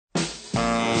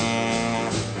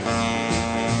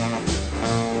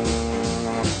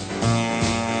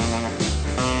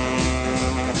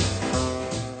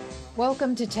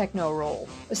Welcome to Techno Roll,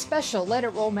 a special Let It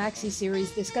Roll maxi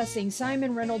series discussing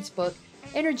Simon Reynolds' book,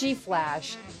 Energy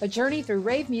Flash, A Journey Through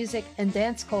Rave Music and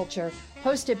Dance Culture,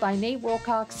 hosted by Nate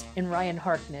Wilcox and Ryan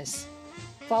Harkness.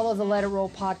 Follow the Let It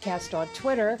Roll podcast on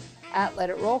Twitter at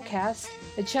Let It Rollcast,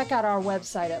 and check out our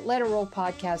website at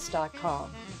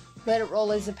letitrollpodcast.com. Let It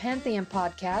Roll is a Pantheon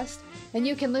podcast, and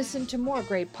you can listen to more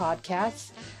great podcasts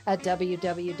at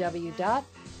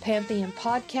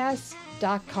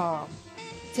www.pantheonpodcasts.com.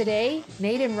 Today,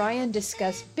 Nate and Ryan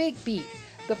discuss Big Beat,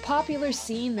 the popular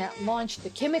scene that launched the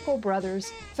Chemical Brothers,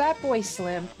 Fatboy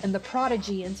Slim, and The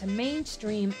Prodigy into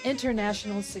mainstream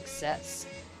international success.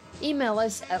 Email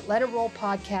us at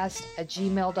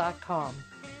letitrollpodcast@gmail.com.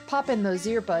 Pop in those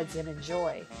earbuds and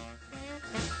enjoy.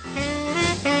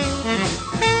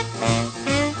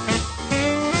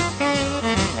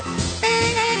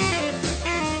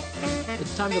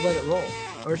 It's time to let it roll,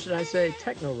 or should I say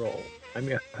techno roll. I'm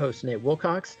your host, Nate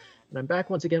Wilcox, and I'm back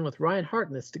once again with Ryan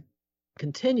Harkness to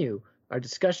continue our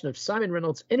discussion of Simon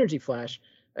Reynolds' Energy Flash,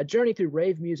 A Journey Through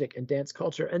Rave Music and Dance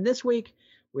Culture. And this week,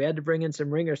 we had to bring in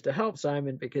some ringers to help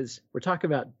Simon because we're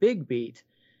talking about Big Beat,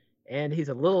 and he's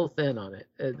a little thin on it.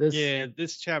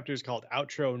 This chapter is called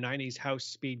Outro, 90s House,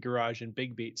 Speed Garage, and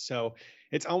Big Beat. So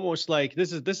it's almost like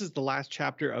this is the last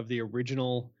chapter of the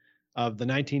original of the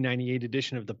 1998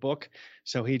 edition of the book.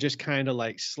 So he just kind of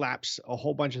like slaps a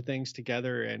whole bunch of things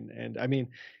together. And I mean,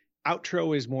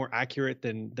 Outro is more accurate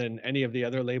than any of the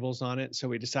other labels on it. So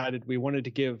we decided we wanted to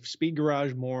give Speed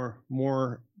Garage more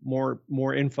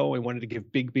info. We wanted to give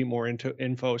Big Beat more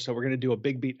info. So we're going to do a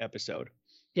Big Beat episode.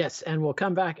 Yes, and we'll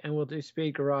come back and we'll do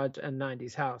Speed Garage and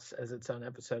 90s House as its own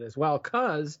episode as well.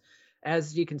 Because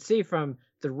as you can see from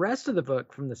the rest of the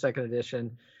book from the second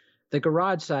edition, the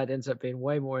garage side ends up being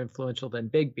way more influential than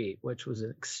Big Beat, which was an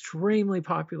extremely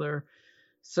popular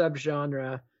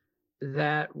subgenre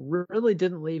that really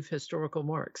didn't leave historical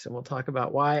marks. And we'll talk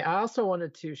about why. I also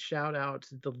wanted to shout out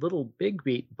the Little Big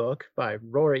Beat book by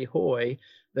Rory Hoy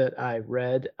that I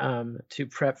read to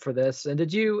prep for this. And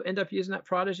did you end up using that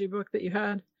Prodigy book that you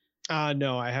had?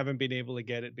 No, I haven't been able to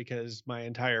get it because my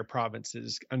entire province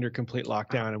is under complete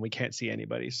lockdown and we can't see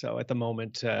anybody. So at the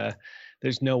moment,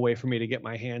 there's no way for me to get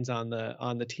my hands on the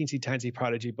teensy tiny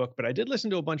Prodigy book. But I did listen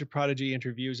to a bunch of Prodigy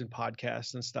interviews and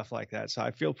podcasts and stuff like that. So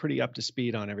I feel pretty up to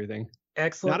speed on everything.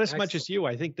 Excellent. Not as much as you.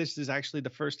 I think this is actually the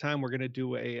first time we're going to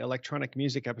do a electronic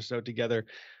music episode together,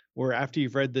 where after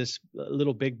you've read this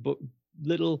Little Big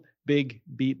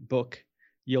Beat book,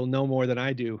 you'll know more than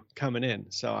I do coming in.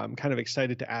 So I'm kind of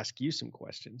excited to ask you some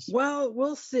questions. Well,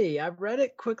 we'll see. I've read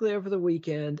it quickly over the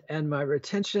weekend and my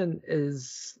retention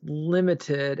is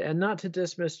limited. And not to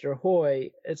dismiss Mr.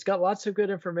 Hoy, it's got lots of good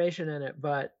information in it,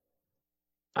 but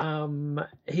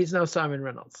he's no Simon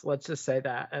Reynolds. Let's just say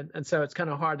that. And so it's kind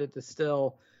of hard to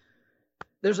distill.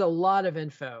 There's a lot of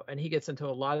info and he gets into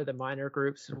a lot of the minor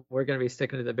groups and we're going to be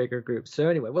sticking to the bigger groups. So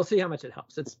anyway, we'll see how much it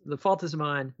helps. The fault is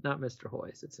mine, not Mr.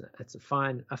 Hoy's. It's a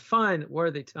fine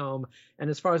worthy tome. And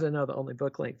as far as I know, the only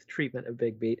book length treatment of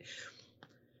Big Beat.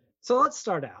 So let's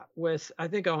start out with, I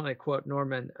think I want to quote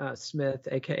Norman Smith,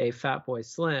 AKA Fatboy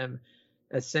Slim,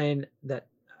 as saying that,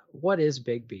 what is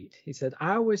Big Beat? He said,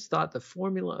 I always thought the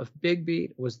formula of Big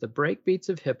Beat was the break beats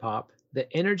of hip hop,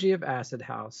 the energy of acid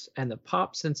house, and the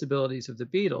pop sensibilities of the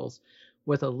Beatles,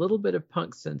 with a little bit of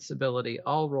punk sensibility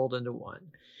all rolled into one.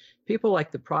 People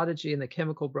like the Prodigy and the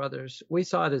Chemical Brothers, we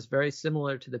saw it as very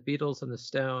similar to the Beatles and the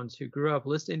Stones, who grew up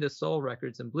listening to soul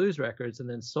records and blues records and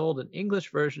then sold an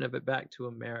English version of it back to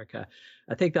America.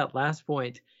 I think that last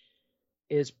point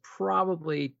is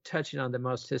probably touching on the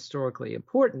most historically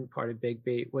important part of Big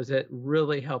Beat, was it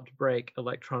really helped break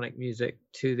electronic music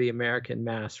to the American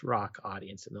mass rock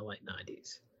audience in the late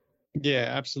 90s. Yeah,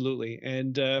 absolutely.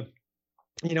 And,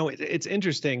 it's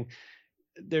interesting.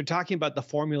 They're talking about the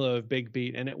formula of Big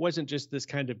Beat, and it wasn't just this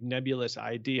kind of nebulous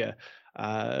idea.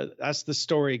 As the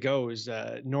story goes,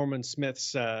 Norman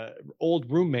Smith's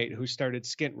old roommate who started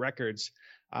Skint Records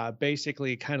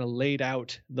basically kind of laid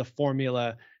out the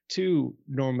formula to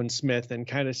Norman Smith and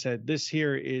kind of said, these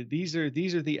are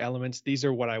the elements, these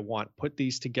are what I want, put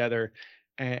these together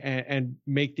and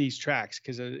make these tracks.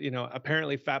 Because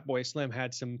apparently Fatboy Slim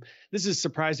had this is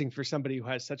surprising for somebody who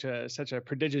has such a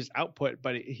prodigious output,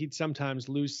 but he'd sometimes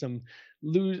lose a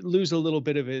little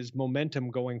bit of his momentum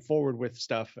going forward with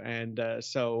stuff. And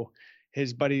so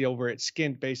his buddy over at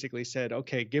Skint basically said,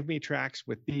 okay, give me tracks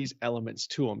with these elements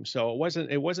to them. So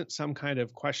it wasn't some kind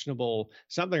of questionable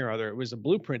something or other. It was a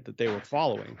blueprint that they were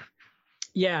following.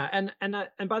 Yeah. And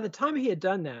by the time he had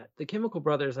done that, the Chemical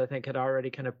Brothers, I think, had already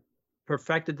kind of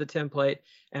perfected the template,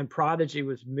 and Prodigy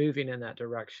was moving in that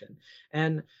direction.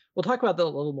 And we'll talk about that a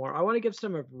little more. I want to give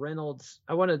some of Reynolds.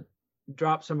 I want to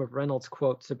drop some of Reynolds'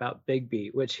 quotes about Big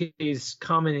Beat, which he's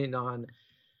commenting on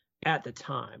at the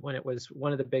time when it was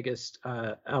one of the biggest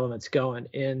elements going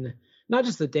in not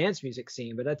just the dance music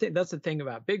scene, but I think that's the thing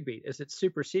about Big Beat is it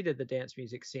superseded the dance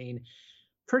music scene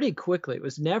pretty quickly. It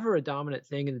was never a dominant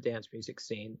thing in the dance music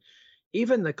scene.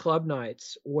 Even the club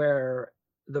nights where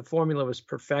the formula was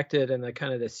perfected and the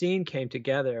kind of the scene came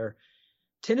together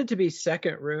tended to be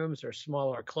second rooms or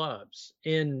smaller clubs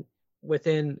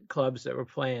within clubs that were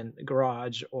playing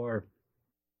garage or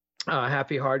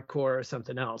happy hardcore or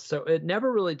something else. So it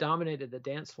never really dominated the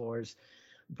dance floors,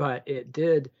 but it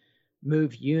did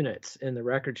move units in the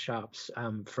record shops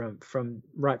from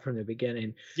right from the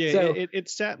beginning. Yeah, so it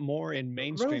sat more in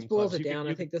mainstream Reynolds boils clubs. it down.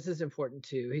 I think this is important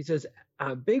too. He says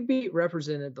Big Beat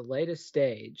represented the latest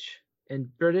stage in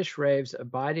British rave's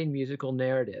abiding musical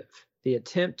narrative, the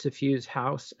attempt to fuse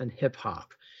house and hip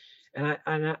hop,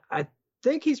 and I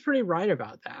think he's pretty right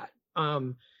about that.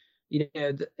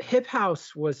 The hip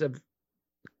house was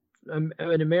an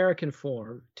American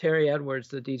form. Terry Edwards,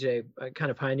 the DJ,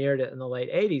 kind of pioneered it in the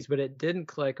late 80s, but it didn't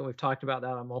click. And we've talked about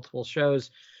that on multiple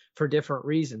shows for different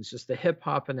reasons. Just the hip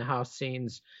hop and the house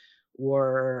scenes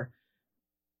were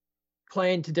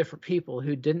playing to different people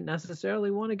who didn't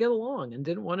necessarily want to get along and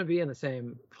didn't want to be in the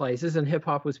same places. And hip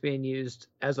hop was being used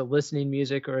as a listening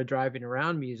music or a driving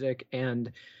around music.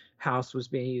 And house was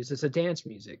being used as a dance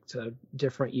music. So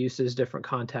different uses, different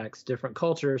contexts, different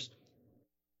cultures.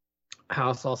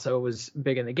 House also was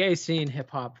big in the gay scene. Hip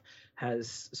hop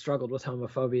has struggled with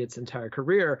homophobia its entire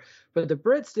career, but the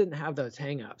Brits didn't have those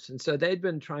hangups. And so they'd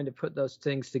been trying to put those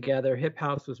things together. Hip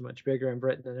house was much bigger in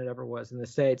Britain than it ever was in the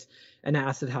States, and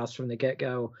acid house from the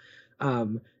get-go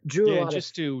drew a lot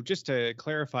just to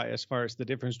clarify, as far as the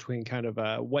difference between kind of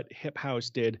what hip house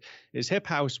did, is hip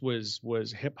house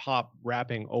was hip hop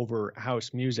rapping over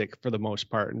house music for the most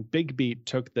part, and Big Beat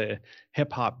took the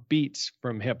hip hop beats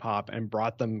from hip hop and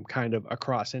brought them kind of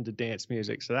across into dance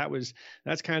music. So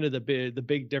that's kind of the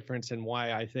big difference, and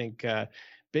why I think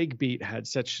Big Beat had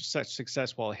such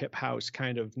success while hip house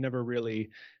kind of never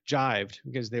really jived,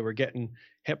 because they were getting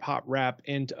hip hop rap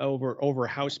into over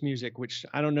house music, which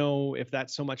I don't know if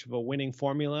that's so much of a winning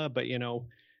formula, but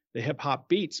the hip hop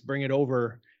beats bring it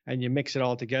over and you mix it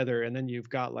all together, and then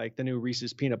you've got like the new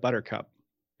Reese's Peanut Butter Cup.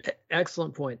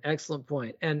 Excellent point.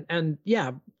 And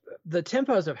yeah, the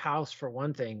tempos of house, for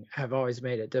one thing, have always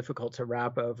made it difficult to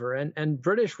rap over, and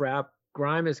British rap,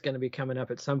 grime is going to be coming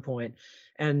up at some point,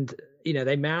 and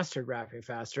they mastered rapping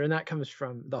faster, and that comes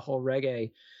from the whole reggae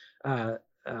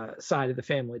side of the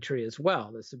family tree as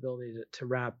well, this ability to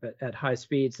rap at high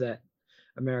speeds that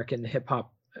American hip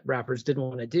hop rappers didn't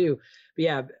want to do. But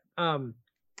yeah,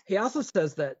 he also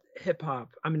says that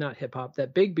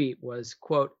that Big Beat was,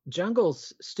 quote,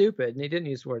 jungle's stupid, and he didn't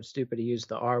use the word stupid, he used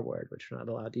the R word, which we're not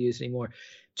allowed to use anymore,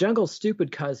 jungle's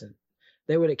stupid cousin.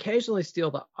 They would occasionally steal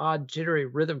the odd jittery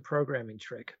rhythm programming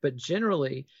trick, but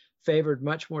generally favored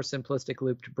much more simplistic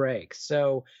looped breaks.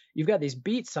 So you've got these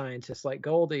beat scientists like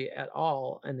Goldie et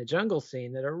al. In the jungle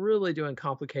scene that are really doing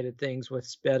complicated things with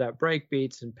sped up break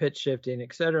beats and pitch shifting,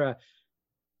 etc.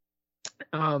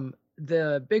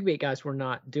 The Big Beat guys were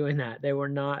not doing that. They were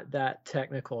not that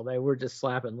technical. They were just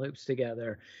slapping loops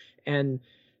together and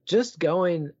just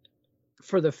going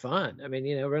for the fun. I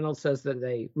mean, Reynolds says that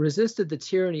they resisted the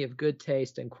tyranny of good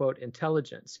taste and, quote,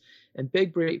 intelligence. And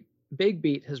Big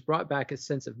Beat has brought back a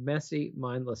sense of messy,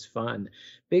 mindless fun.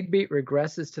 Big Beat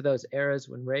regresses to those eras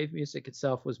when rave music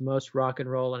itself was most rock and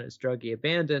roll and its druggy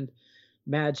abandoned.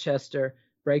 Manchester,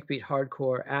 breakbeat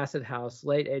hardcore, acid house,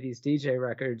 late 80s DJ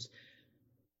records.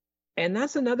 And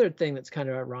that's another thing that's kind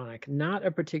of ironic. Not a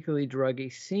particularly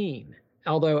druggy scene.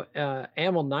 Although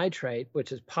amyl nitrate,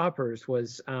 which is poppers,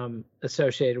 was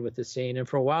associated with the scene. And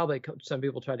for a while, some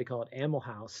people tried to call it Amyl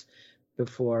House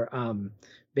before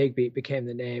Big Beat became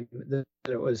the name that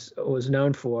it was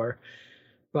known for.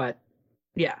 But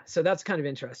yeah, so that's kind of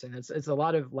interesting. It's a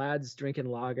lot of lads drinking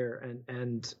lager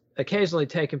and occasionally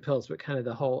taking pills, but kind of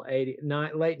the whole late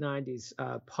 90s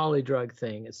polydrug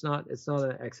thing. It's not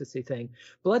an ecstasy thing.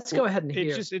 But let's go ahead and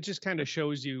hear. It just kind of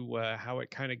shows you how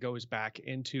it kind of goes back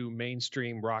into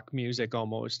mainstream rock music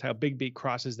almost, how Big Beat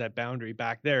crosses that boundary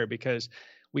back there, because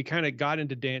we kind of got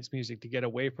into dance music to get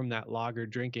away from that lager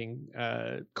drinking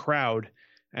crowd.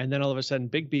 And then all of a sudden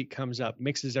Big Beat comes up,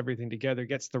 mixes everything together,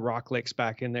 gets the rock licks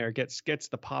back in there, gets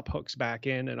the pop hooks back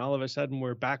in. And all of a sudden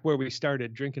we're back where we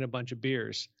started, drinking a bunch of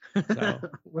beers. So.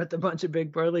 With a bunch of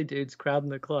big burly dudes crowding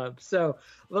the club. So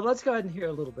let's go ahead and hear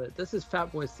a little bit. This is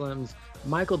Fatboy Slim's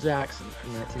Michael Jackson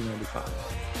from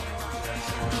 1995.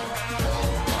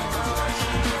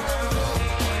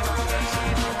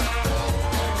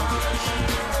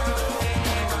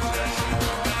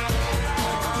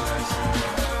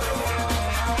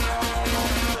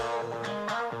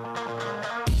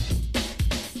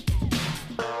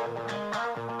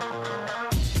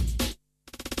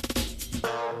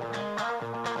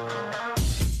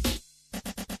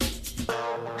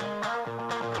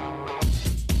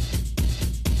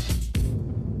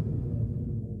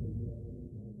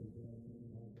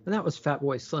 And that was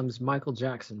Fatboy Slim's Michael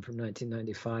Jackson from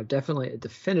 1995. Definitely a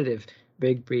definitive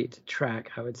big beat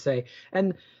track, I would say.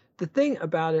 And the thing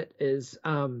about it is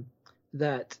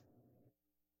that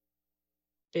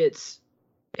it's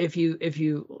if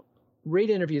you read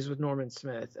interviews with Norman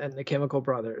Smith and the Chemical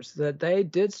Brothers, that they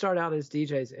did start out as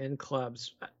DJs in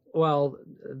clubs. Well,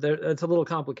 it's a little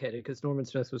complicated because Norman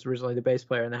Smith was originally the bass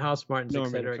player in the House Martins, et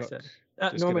cetera, et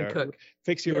cetera. Norman Cook.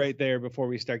 Fix you right there before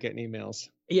we start getting emails.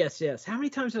 Yes. How many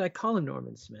times did I call him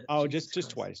Norman Smith? Oh, just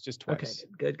twice. Okay,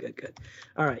 good.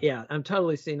 All right, yeah, I'm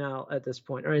totally senile at this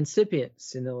point, or incipient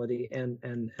senility,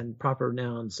 and proper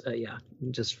nouns,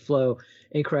 just flow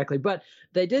incorrectly. But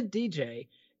they did DJ,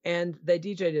 and they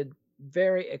DJ'd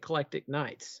very eclectic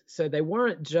nights. So they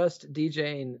weren't just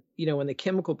DJing, when the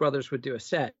Chemical Brothers would do a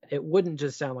set, it wouldn't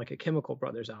just sound like a Chemical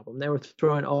Brothers album. They were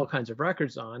throwing all kinds of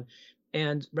records on.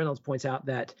 And Reynolds points out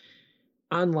that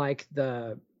unlike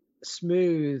the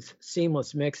smooth,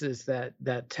 seamless mixes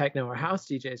that techno or house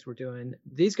DJs were doing,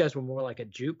 these guys were more like a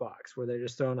jukebox where they're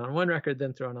just throwing on one record,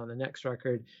 then throwing on the next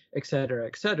record, et cetera,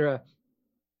 et cetera.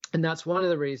 And that's one of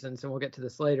the reasons, and we'll get to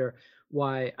this later,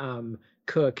 why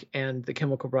Cook and the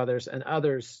Chemical Brothers and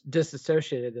others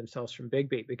disassociated themselves from Big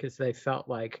Beat, because they felt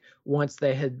like once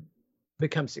they had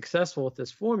become successful with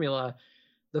this formula,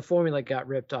 the formula got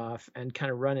ripped off and kind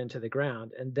of run into the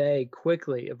ground. And they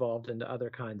quickly evolved into other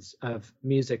kinds of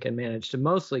music and managed to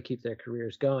mostly keep their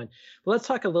careers going. But let's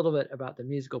talk a little bit about the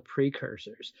musical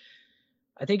precursors.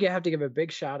 I think you have to give a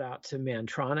big shout out to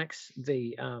Mantronix,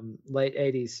 the late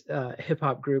 80s hip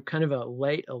hop group, kind of a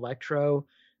late electro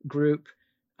group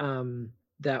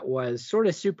that was sort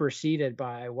of superseded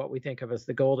by what we think of as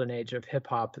the golden age of hip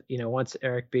hop. Once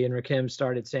Eric B. and Rakim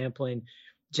started sampling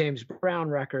James Brown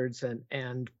records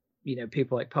and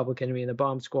people like Public Enemy and the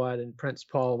Bomb Squad and Prince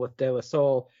Paul with De La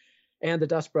Soul and the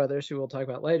Dust Brothers, who we'll talk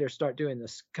about later, start doing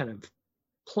this kind of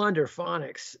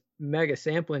plunderphonics mega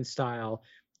sampling style.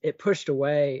 It pushed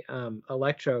away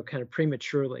electro kind of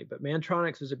prematurely, but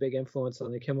Mantronix was a big influence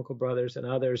on the Chemical Brothers and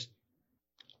others.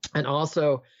 And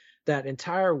also that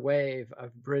entire wave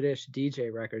of British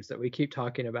DJ records that we keep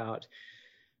talking about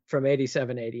from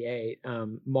 87, 88,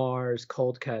 Mars,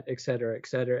 Cold Cut, et cetera, et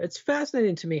cetera. It's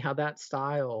fascinating to me how that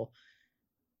style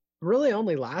really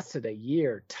only lasted a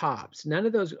year tops. None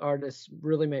of those artists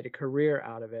really made a career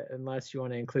out of it, unless you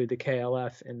want to include the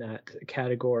KLF in that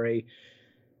category.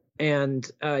 And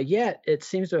yet it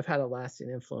seems to have had a lasting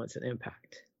influence and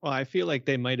impact. Well, I feel like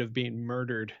they might have been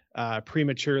murdered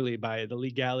prematurely by the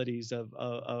legalities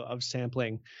of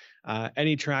sampling.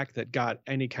 Any track that got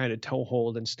any kind of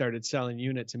toehold and started selling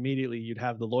units, immediately you'd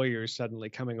have the lawyers suddenly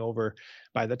coming over.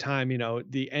 By the time,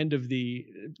 the end of the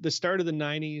start of the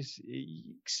 90s,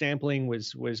 sampling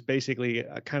was basically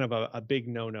a kind of a big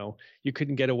no-no. You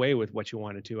couldn't get away with what you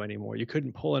wanted to anymore. You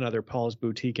couldn't pull another Paul's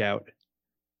Boutique out.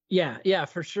 Yeah,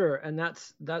 for sure. And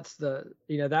that's the,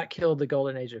 that killed the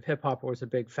golden age of hip hop, was a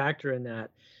big factor in that.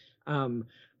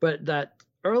 But that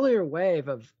earlier wave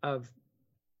of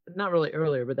not really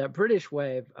earlier, but that British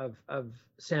wave of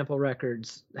sample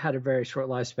records had a very short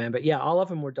lifespan. But yeah, all of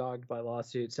them were dogged by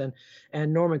lawsuits, and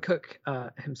Norman Cook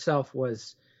himself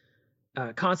was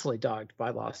constantly dogged by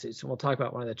lawsuits. And we'll talk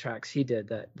about one of the tracks he did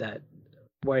that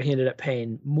where he ended up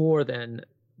paying more than,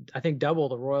 I think, double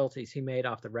the royalties he made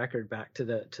off the record back to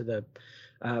the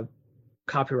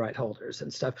copyright holders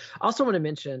and stuff. I also want to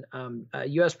mention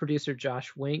U.S. producer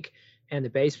Josh Wink and the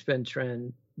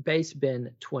Bass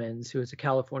Bin Twins, who is a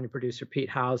California producer, Pete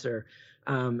Hauser.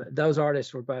 Those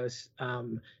artists were both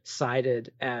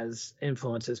cited as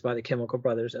influences by the Chemical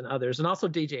Brothers and others. And also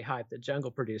DJ Hype, the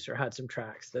jungle producer, had some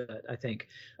tracks that I think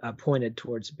pointed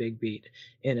towards Big Beat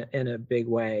in a big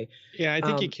way. Yeah, I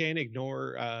think you can't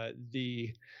ignore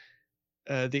the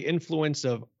influence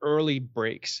of early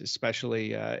breaks,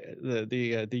 especially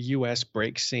the U.S.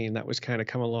 break scene that was kind of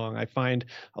come along. I find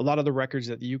a lot of the records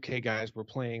that the U.K. guys were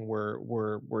playing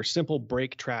were simple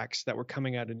break tracks that were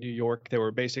coming out of New York. They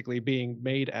were basically being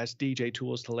made as DJ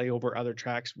tools to lay over other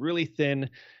tracks, really thin,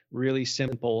 really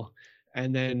simple.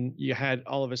 And then you had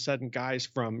all of a sudden guys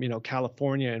from,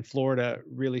 California and Florida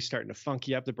really starting to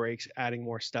funky up the breaks, adding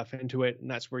more stuff into it.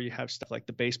 And that's where you have stuff like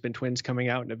the Bass Bin Twins coming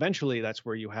out. And eventually that's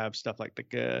where you have stuff like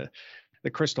the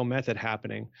Crystal Method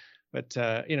happening. But,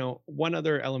 one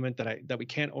other element that we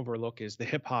can't overlook is the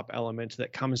hip hop element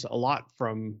that comes a lot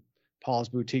from Paul's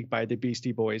Boutique by the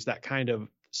Beastie Boys, that kind of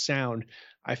sound.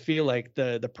 I feel like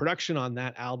the production on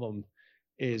that album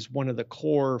is one of the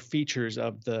core features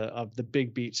of the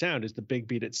big beat sound, is the big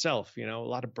beat itself. A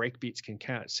lot of break beats can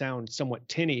sound somewhat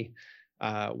tinny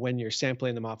when you're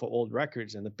sampling them off of old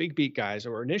records. And the big beat guys,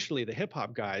 or initially the hip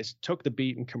hop guys, took the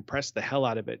beat and compressed the hell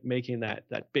out of it, making that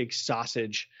big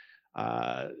sausage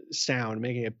sound,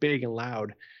 making it big and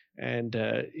loud. And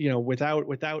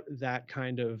without that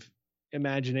kind of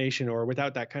imagination, or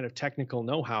without that kind of technical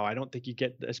know-how, I don't think you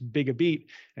get this big a beat,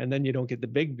 and then you don't get the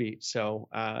big beat. So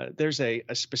there's a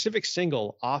specific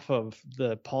single off of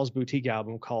the Paul's Boutique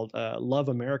album called Love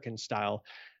American Style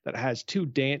that has 2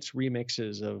 dance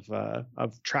remixes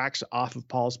of tracks off of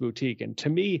Paul's Boutique. And to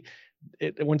me,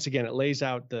 it lays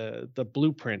out the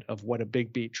blueprint of what a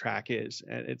big beat track is.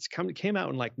 And it came out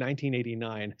in like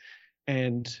 1989,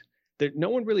 and no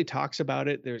one really talks about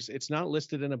it. It's not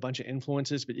listed in a bunch of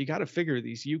influences, but you got to figure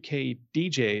these UK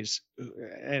DJs,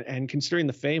 and considering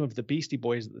the fame of the Beastie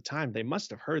Boys at the time, they must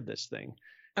have heard this thing.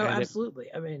 Oh, absolutely.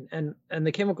 I mean, and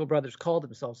the Chemical Brothers called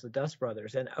themselves the Dust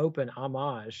Brothers, in open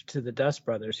homage to the Dust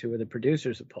Brothers, who were the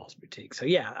producers of Paul's Boutique. So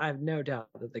yeah, I have no doubt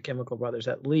that the Chemical Brothers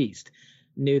at least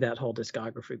knew that whole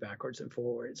discography backwards and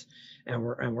forwards, and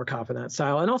were confident in that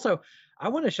style. And also, I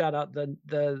want to shout out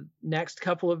the next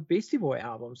couple of Beastie Boy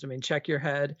albums. I mean, Check Your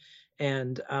Head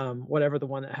and whatever the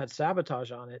one that had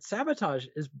Sabotage on it. Sabotage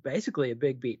is basically a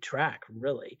big beat track,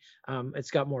 really.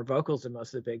 It's got more vocals than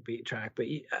most of the big beat track, but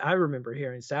I remember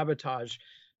hearing Sabotage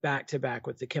back to back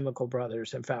with the Chemical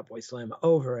Brothers and Fatboy Slim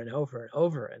over and over and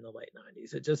over in the late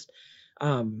 90s. It just,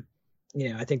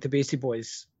 I think the Beastie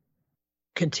Boys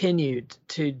continued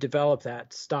to develop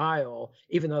that style,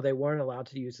 even though they weren't allowed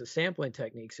to use the sampling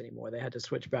techniques anymore. They had to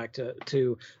switch back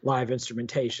to live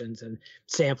instrumentations and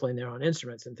sampling their own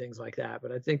instruments and things like that.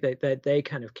 But I think that they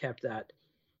kind of kept that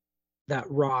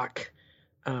rock,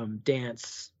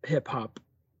 dance, hip hop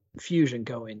fusion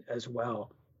going as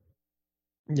well.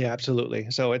 Yeah, absolutely.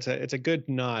 So it's a good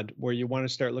nod where you want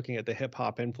to start looking at the hip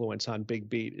hop influence on Big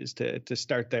Beat, is to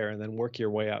start there and then work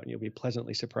your way out, and you'll be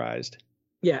pleasantly surprised.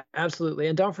 Yeah, absolutely.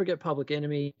 And don't forget Public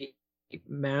Enemy,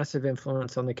 massive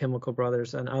influence on the Chemical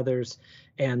Brothers and others.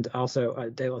 And also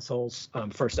De La Soul's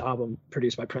first album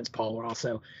produced by Prince Paul were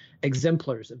also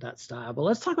exemplars of that style. But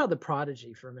let's talk about the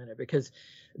Prodigy for a minute, because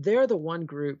they're the one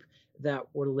group that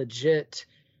were legit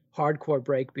hardcore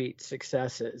breakbeat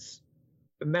successes.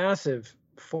 A massive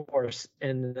force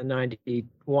in the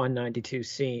 91, 92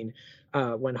 scene.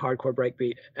 When hardcore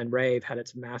breakbeat and rave had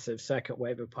its massive second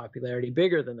wave of popularity,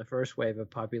 bigger than the first wave of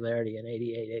popularity in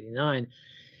 88, 89.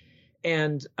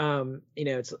 And,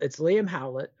 it's Liam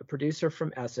Howlett, a producer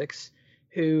from Essex,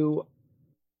 who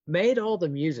made all the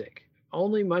music.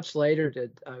 Only much later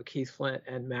did Keith Flint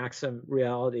and Maxim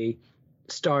Reality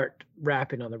start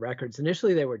rapping on the records.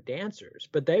 Initially, they were dancers,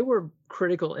 but they were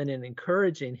critical in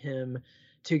encouraging him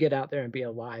to get out there and be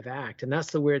a live act. And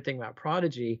that's the weird thing about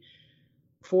Prodigy.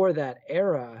 For that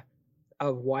era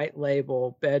of white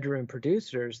label bedroom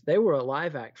producers, they were a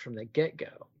live act from the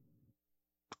get-go.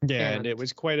 Yeah, and it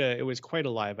was quite a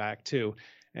live act too.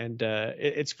 And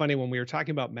it's funny, when we were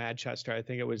talking about Manchester, I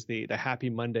think it was the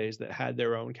Happy Mondays that had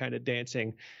their own kind of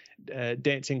dancing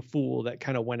fool that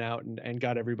kind of went out and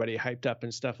got everybody hyped up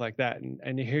and stuff like that.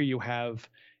 And here you have,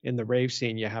 in the rave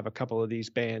scene, you have a couple of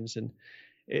these bands, and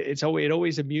it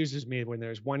always amuses me when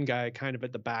there's one guy kind of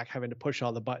at the back having to push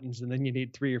all the buttons, and then you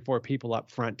need 3 or 4 people up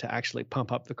front to actually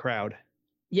pump up the crowd.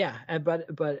 Yeah, but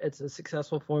it's a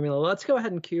successful formula. Let's go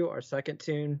ahead and cue our second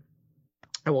tune,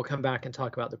 and we'll come back and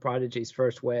talk about the Prodigy's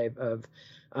first wave of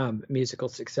musical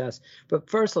success. But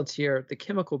first, let's hear the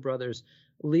Chemical Brothers'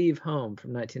 Leave Home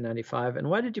from 1995. And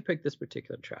why did you pick this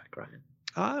particular track, Ryan?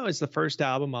 It was the first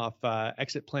album off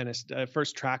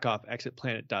first track off Exit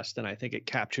Planet Dust, and I think it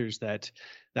captures that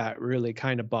really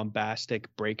kind of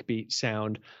bombastic breakbeat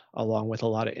sound, along with a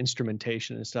lot of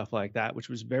instrumentation and stuff like that, which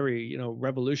was very,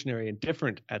 revolutionary and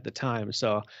different at the time.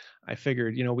 So I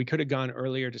figured, we could have gone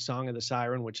earlier to Song of the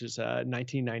Siren, which is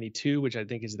 1992, which I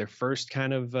think is their first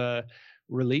kind of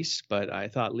release, but I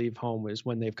thought Leave Home was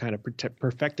when they've kind of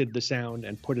perfected the sound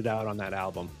and put it out on that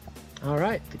album. All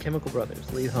right, the Chemical Brothers,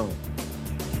 Leave Home.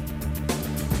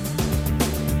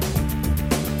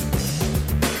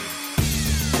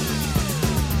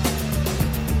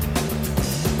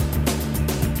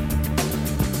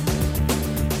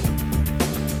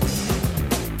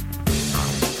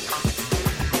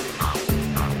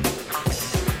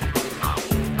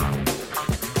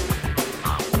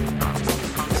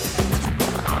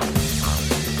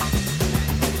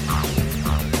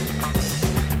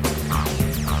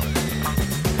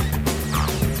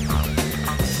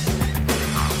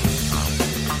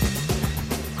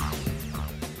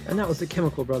 That was the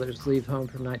Chemical Brothers' Leave Home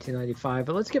from 1995.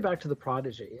 But let's get back to the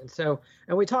Prodigy.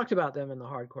 And we talked about them in the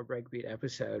Hardcore Breakbeat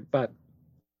episode, but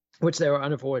which they were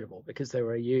unavoidable because they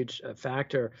were a huge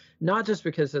factor, not just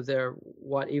because of their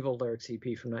What Evil Lyrics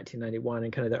EP from 1991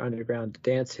 and kind of their underground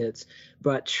dance hits,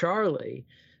 but Charlie,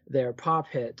 their pop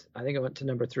hit, I think it went to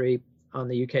number 3 on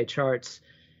the UK charts.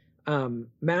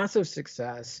 Massive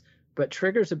success, but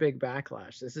triggers a big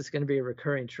backlash. This is going to be a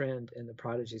recurring trend in the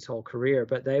Prodigy's whole career,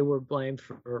 but they were blamed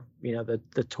for,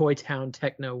 the Toy Town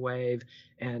techno wave,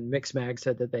 and Mixmag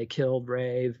said that they killed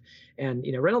rave. And,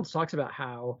 Reynolds talks about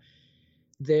how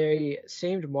they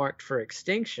seemed marked for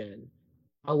extinction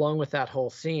along with that whole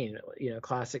scene.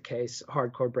 Classic case,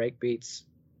 hardcore breakbeats,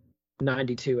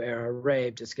 92 era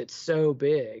rave just gets so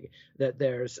big that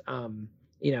there's a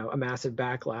massive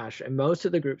backlash. And most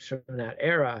of the groups from that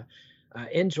era,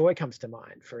 Enjoy comes to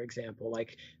mind, for example.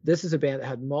 Like, this is a band that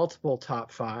had multiple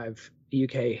top 5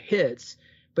 UK hits,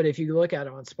 but if you look at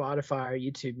it on Spotify or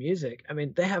YouTube Music, I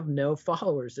mean, they have no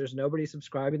followers. There's nobody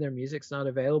subscribing. Their music's not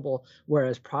available.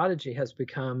 Whereas Prodigy has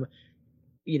become,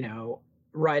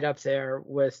 right up there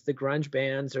with the grunge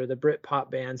bands or the Britpop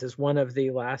bands as one of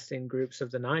the lasting groups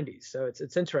of the 90s. So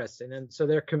it's interesting. And so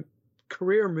their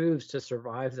career moves to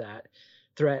survive that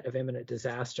threat of imminent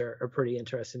disaster are pretty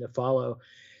interesting to follow.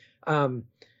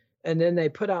 And then they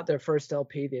put out their first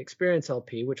LP, the Experience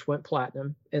LP, which went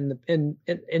platinum in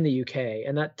the UK.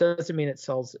 And that doesn't mean it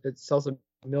sells $1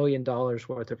 million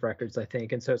worth of records, I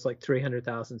think. And so it's like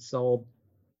 300,000 sold.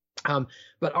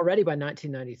 But already by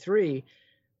 1993,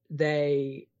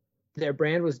 their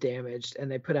brand was damaged, and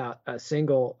they put out a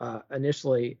single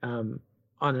initially on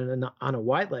a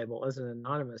white label as an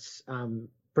anonymous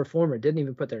performer, didn't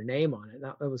even put their name on it.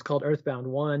 It was called Earthbound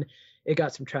 1. It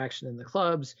got some traction in the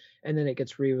clubs, and then it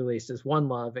gets re-released as One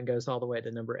Love and goes all the way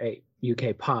to number 8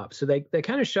 UK pop. So they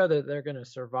kind of show that they're going to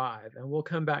survive, and we'll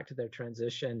come back to their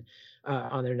transition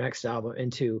on their next album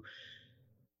into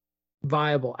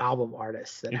viable album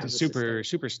artists that into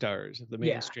superstars of the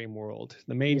mainstream world.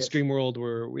 The mainstream world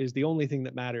is the only thing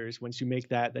that matters. Once you make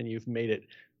that, then you've made it.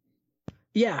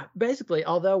 Yeah, basically,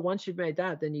 although once you've made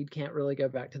that, then you can't really go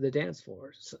back to the dance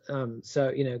floors.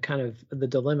 So, kind of the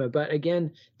dilemma. But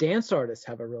again, dance artists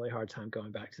have a really hard time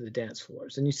going back to the dance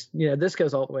floors. And, this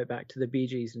goes all the way back to the Bee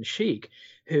Gees and Chic,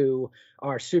 who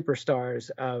are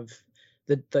superstars of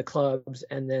the clubs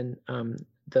and then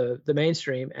the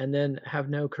mainstream, and then have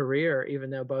no career, even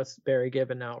though both Barry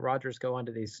Gibb and Nile Rodgers go on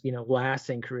to these,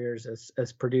 lasting careers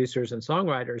as producers and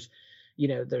songwriters.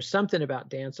 There's something about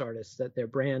dance artists that their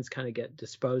brands kind of get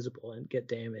disposable and get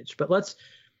damaged. But let's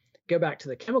go back to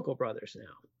the Chemical Brothers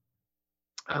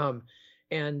now.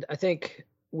 And I think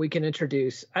we can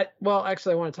introduce.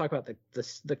 Actually, I want to talk about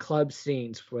the club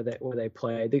scenes where they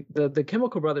play. The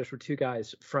Chemical Brothers were two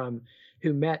guys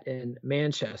who met in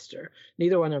Manchester.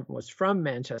 Neither one of them was from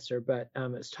Manchester, but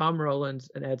it's Tom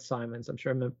Rowlands and Ed Simons. I'm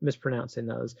sure I'm mispronouncing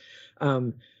those,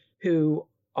 who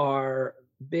are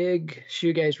big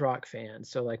shoegaze rock fans.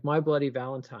 So like My Bloody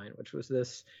Valentine, which was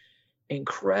this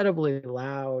incredibly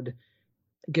loud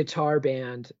guitar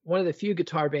band, one of the few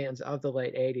guitar bands of the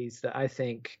late 80s that I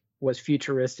think was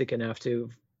futuristic enough to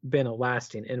have been a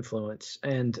lasting influence.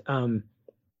 And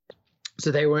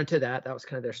so they were into that. That was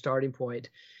kind of their starting point.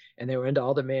 And they were into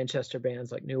all the Manchester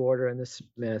bands like New Order and the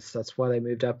Smiths. That's why they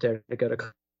moved up there to go to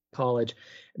college.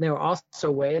 And they were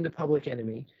also way into Public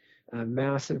Enemy.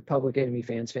 Massive Public Enemy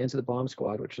fans of the Bomb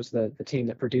Squad, which was the team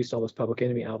that produced all those Public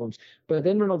Enemy albums. But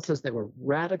then Reynolds says they were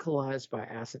radicalized by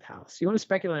Acid House. You want to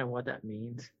speculate on what that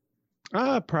means?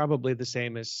 Probably the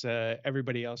same as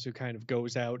everybody else who kind of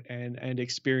goes out and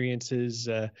experiences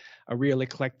a real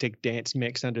eclectic dance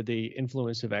mix under the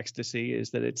influence of ecstasy,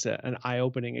 is that it's an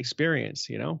eye-opening experience.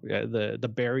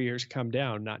 The barriers come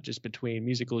down, not just between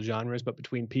musical genres, but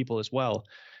between people as well.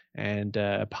 And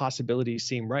possibilities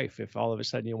seem rife. If all of a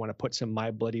sudden you want to put some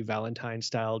My Bloody Valentine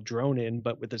style drone in,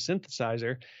 but with a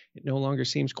synthesizer, it no longer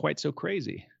seems quite so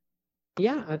crazy.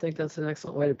 Yeah, I think that's an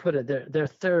excellent way to put it. Their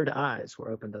third eyes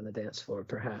were opened on the dance floor,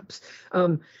 perhaps.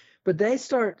 But they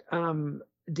start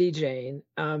DJing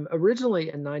originally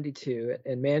in '92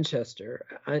 in Manchester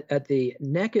at the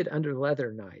Naked Under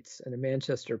Leather Nights in a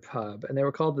Manchester pub, and they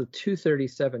were called the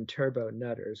 237 Turbo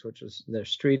Nutters, which was their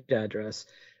street address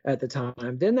at the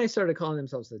time. Then they started calling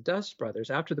themselves the Dust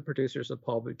Brothers after the producers of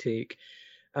Paul's Boutique,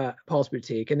 and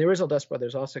the original Dust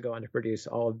Brothers also go on to produce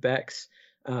all of Beck's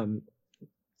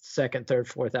second, third,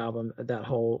 fourth album, that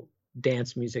whole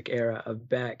dance music era of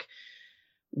Beck.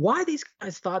 Why these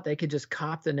guys thought they could just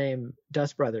cop the name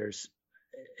Dust Brothers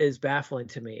is baffling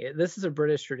to me. This is a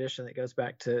British tradition that goes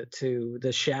back to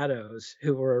the Shadows,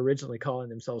 who were originally calling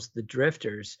themselves the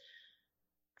Drifters.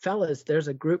 Fellas, there's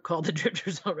a group called the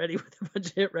Drifters already with a bunch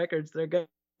of hit records. They're going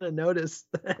to notice,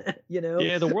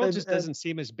 Yeah, the world just And doesn't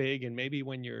seem as big, and maybe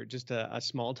when you're just a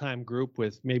small time group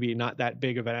with maybe not that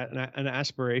big of an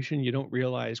aspiration, you don't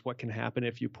realize what can happen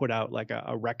if you put out like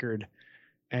a record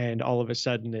and all of a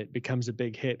sudden it becomes a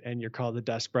big hit and you're called the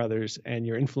Dust Brothers and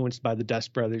you're influenced by the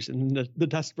Dust Brothers, and the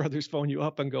Dust Brothers phone you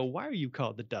up and go, why are you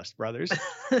called the Dust Brothers?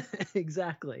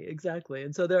 Exactly.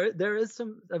 And so there is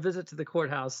a visit to the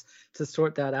courthouse to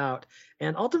sort that out,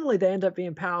 and ultimately they end up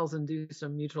being pals and do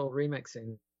some mutual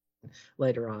remixing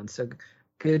later on. So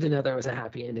good to know there was a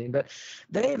happy ending. But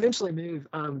they eventually move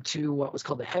to what was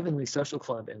called the Heavenly Social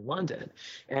Club in London,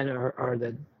 and are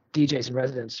the DJs in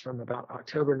residence from about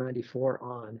October 94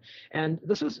 on. And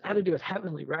this had to do with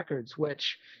Heavenly Records,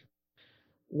 which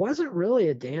wasn't really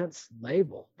a dance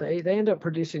label. They end up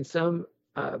producing some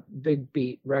big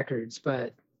beat records,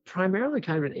 but primarily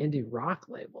kind of an indie rock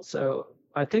label. So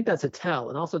I think that's a tell.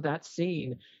 And also that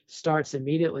scene starts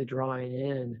immediately drawing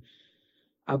in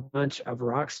a bunch of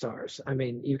rock stars. I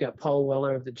mean, you've got Paul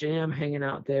Weller of the Jam hanging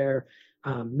out there,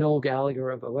 Noel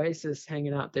Gallagher of Oasis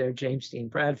hanging out there, James Dean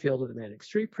Bradfield of the Manic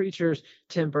Street Preachers,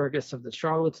 Tim Burgess of the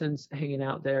Charlatans hanging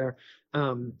out there.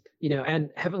 And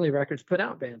Heavenly Records put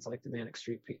out bands like the Manic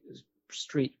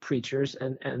Street Preachers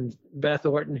and Beth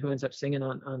Orton, who ends up singing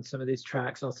on some of these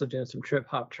tracks, also doing some trip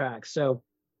hop tracks. So,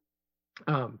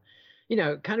 kind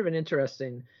of an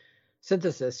interesting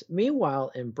synthesis.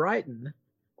 Meanwhile, in Brighton,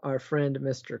 our friend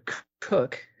Mr.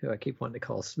 Cook, who I keep wanting to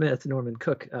call Smith, Norman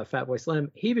Cook, Fatboy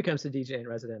Slim, he becomes the DJ in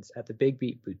residence at the Big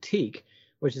Beat Boutique,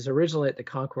 which is originally at the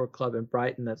Concord Club in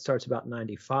Brighton. That starts about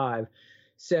 95.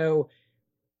 So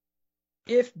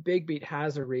if Big Beat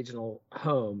has a regional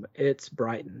home, it's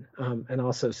Brighton, and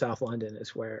also South London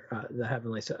is where the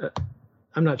Heavenly.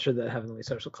 I'm not sure the Heavenly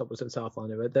Social Club was in South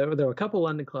London, but there were a couple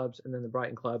London clubs and then the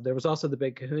Brighton Club. There was also the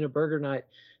big Kahuna Burger Night.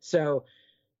 So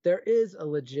there is a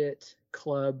legit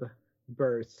club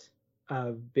birth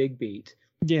of Big Beat.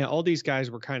 Yeah, all these guys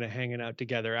were kind of hanging out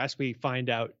together, as we find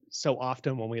out so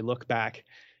often when we look back.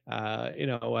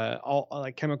 All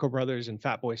like Chemical Brothers and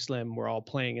Fatboy Slim were all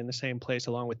playing in the same place,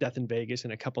 along with Death in Vegas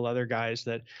and a couple other guys.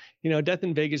 That, Death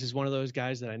in Vegas is one of those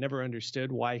guys that I never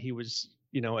understood why he was,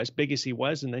 as big as he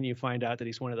was, and then you find out that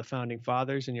he's one of the founding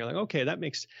fathers, and you're like, okay, that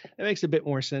makes a bit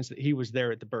more sense that he was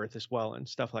there at the birth as well and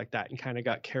stuff like that, and kind of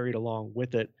got carried along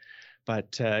with it.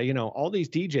 But all these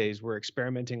DJs were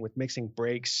experimenting with mixing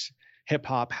breaks, hip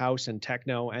hop, house, and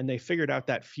techno, and they figured out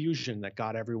that fusion that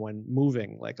got everyone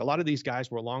moving. Like a lot of these guys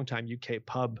were longtime UK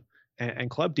pub and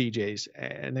club DJs,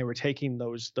 and they were taking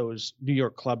those New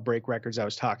York club break records I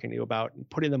was talking to you about and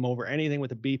putting them over anything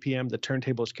with a BPM the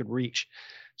turntables could reach.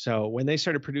 So when they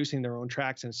started producing their own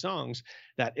tracks and songs,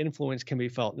 that influence can be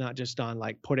felt not just on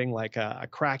like putting like a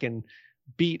cracking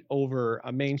beat over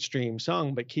a mainstream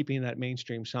song, but keeping that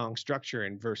mainstream song structure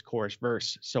in verse, chorus,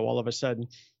 verse. So all of a sudden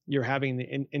you're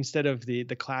having instead of the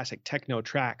classic techno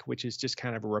track, which is just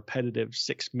kind of a repetitive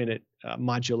 6-minute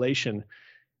modulation,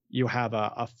 you have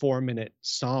a 4-minute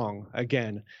song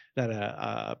again that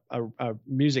a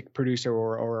music producer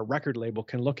or a record label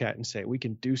can look at and say, we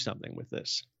can do something with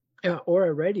this. Or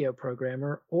a radio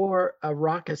programmer, or a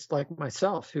rockist like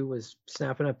myself who was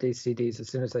snapping up these CDs as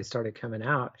soon as they started coming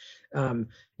out.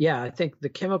 I think the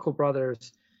Chemical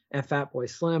Brothers and Fatboy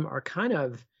Slim are kind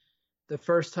of the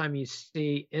first time you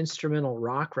see instrumental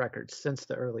rock records since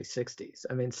the early 60s.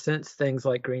 I mean, since things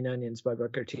like Green Onions by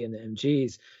Booker T and the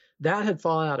MGs, that had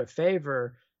fallen out of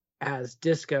favor as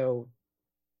disco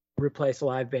replaced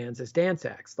live bands as dance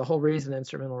acts. The whole reason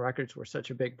instrumental records were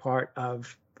such a big part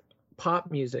of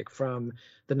pop music from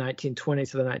the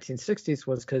 1920s to the 1960s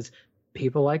was because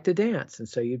people like to dance. And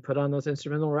so you'd put on those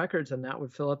instrumental records and that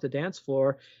would fill up the dance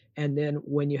floor. And then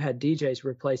when you had DJs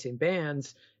replacing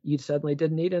bands, you suddenly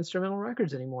didn't need instrumental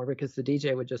records anymore because the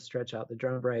DJ would just stretch out the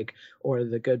drum break or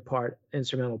the good part,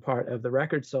 instrumental part of the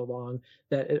record so long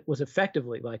that it was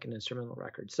effectively like an instrumental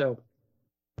record. So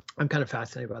I'm kind of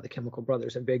fascinated by the Chemical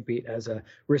Brothers and Big Beat as a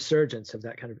resurgence of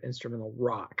that kind of instrumental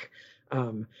rock.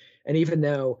 And even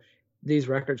though these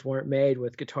records weren't made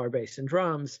with guitar, bass, and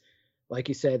drums, like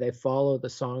you say, they follow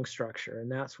the song structure,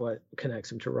 and that's what connects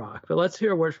them to rock. But let's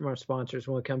hear a word from our sponsors.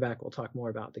 When we come back, we'll talk more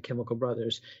about the Chemical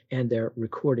Brothers and their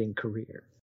recording career.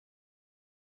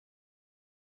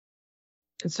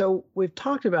 And so we've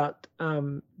talked about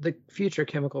the future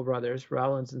Chemical Brothers,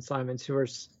 Rollins and Simons, who are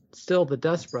still the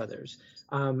Dust Brothers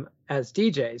as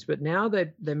DJs, but now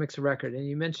they mix a record. And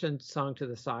you mentioned Song to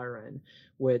the Siren,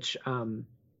 which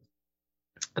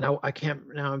and I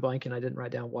can't, now I'm blanking, I didn't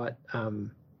write down what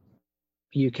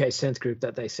UK synth group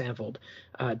that they sampled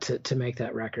to make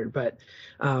that record. But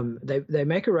they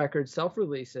make a record,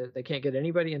 self-release it. They can't get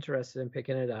anybody interested in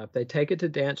picking it up. They take it to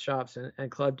dance shops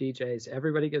and club DJs.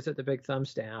 Everybody gives it the big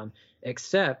thumbs down,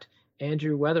 except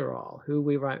Andrew Weatherall, who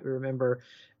we remember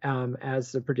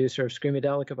as the producer of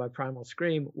Screamadelica by Primal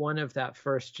Scream, one of that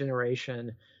first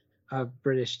generation of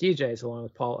British DJs, along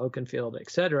with Paul Oakenfold,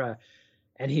 etc.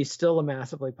 And he's still a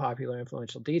massively popular,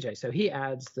 influential DJ. So he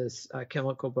adds this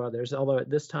Chemical Brothers, although at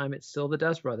this time it's still the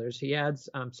Dust Brothers. He adds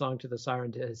Song to the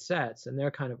Siren to his sets, and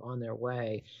they're kind of on their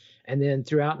way. And then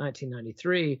throughout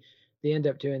 1993, they end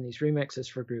up doing these remixes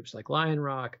for groups like Lion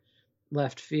Rock,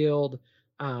 Left Field,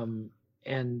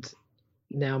 and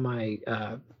now my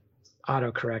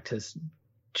autocorrect has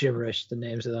gibberish the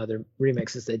names of the other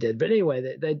remixes they did. But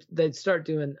anyway, they'd start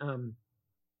doing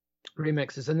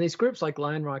remixes, and these groups like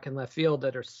Lion Rock and Left Field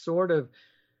that are sort of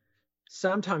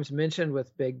sometimes mentioned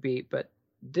with Big Beat, but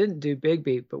didn't do Big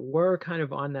Beat, but were kind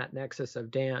of on that nexus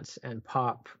of dance and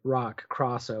pop rock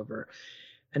crossover.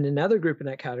 And another group in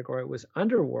that category was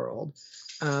Underworld,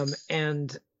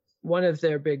 and one of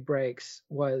their big breaks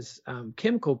was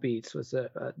Chemical Beats was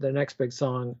the next big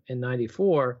song in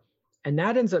 '94, and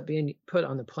that ends up being put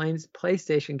on the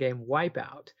PlayStation game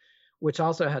Wipeout, which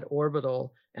also had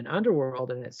Orbital and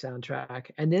Underworld in its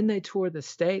soundtrack. And then they toured the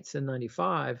States in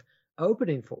 '95,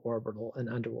 opening for Orbital and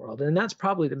Underworld. And that's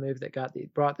probably the move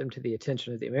that brought them to the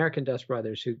attention of the American Dust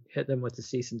Brothers, who hit them with the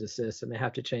cease and desist, and they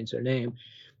have to change their name.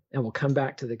 And we'll come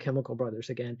back to the Chemical Brothers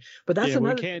again. But that's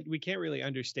another. We can't really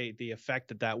understate the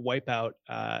effect that Wipeout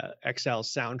XL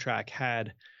soundtrack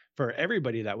had for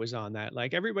everybody that was on that.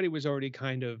 Like, everybody was already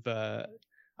kind of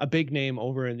a big name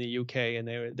over in the UK, and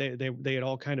they had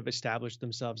all kind of established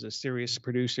themselves as serious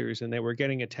producers, and they were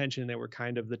getting attention. They were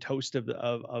kind of the toast of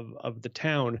the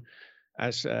town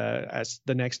as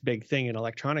the next big thing in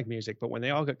electronic music. But when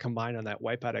they all got combined on that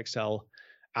Wipeout XL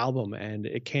album and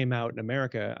it came out in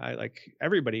America,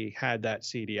 everybody had that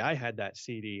CD. I had that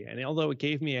CD, and although it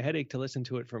gave me a headache to listen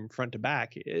to it from front to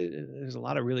back, there's a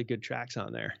lot of really good tracks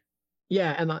on there.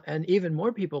 Yeah, and even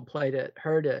more people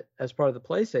heard it as part of the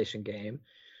PlayStation game.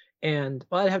 And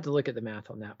well, I'd have to look at the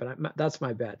math on that, but that's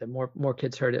my bet, that more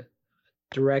kids heard it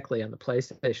directly on the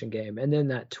PlayStation game. And then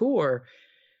that tour,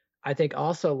 I think,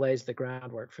 also lays the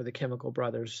groundwork for the Chemical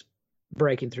Brothers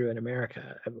breaking through in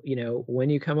America. You know, when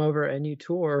you come over and you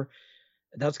tour,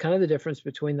 that's kind of the difference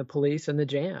between the Police and the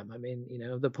Jam. I mean, you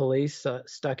know, the Police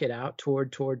stuck it out,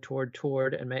 toured,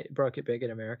 and broke it big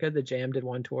in America. The Jam did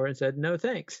one tour and said, no,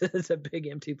 thanks. It's a big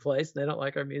empty place. They don't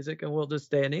like our music, and we'll just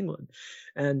stay in England.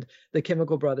 And the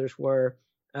Chemical Brothers were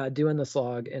doing the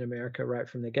slog in America right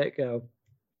from the get-go.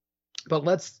 But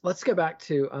let's go back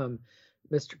to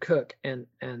Mr. Cook and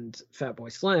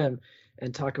Fatboy Slim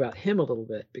and talk about him a little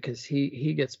bit, because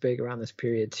he gets big around this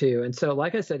period too. And so,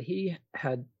 like I said, he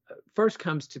had first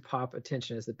comes to pop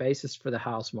attention as the bassist for the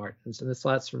Housemartins, and this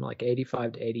lasts from like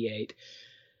 85 to 88.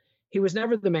 He was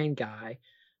never the main guy.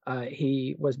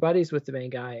 He was buddies with the main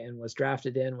guy and was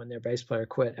drafted in when their bass player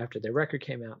quit after their record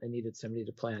came out and needed somebody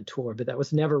to play on tour, but that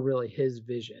was never really his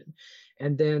vision.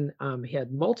 And then he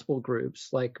had multiple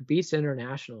groups like Beats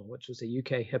International, which was a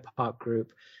UK hip hop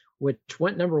group, which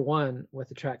went #1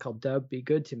 with a track called Dub Be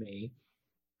Good to Me.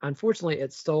 Unfortunately,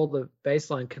 it stole the bass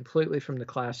line completely from the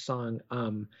Clash song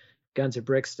Guns of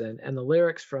Brixton and the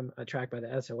lyrics from a track by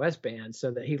the SOS Band, so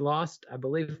that he lost, I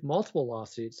believe, multiple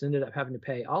lawsuits, ended up having to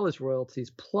pay all his royalties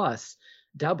plus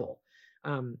double.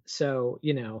 So,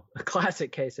 you know, a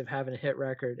classic case of having a hit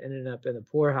record ended up in the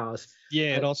poorhouse.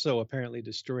 Yeah, it also apparently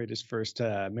destroyed his first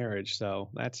marriage. So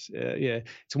that's,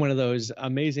 it's one of those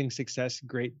amazing success,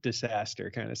 great disaster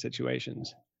kind of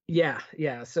situations. Yeah.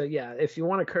 So yeah, if you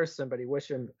want to curse somebody, wish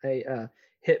him a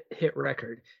hit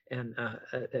record, and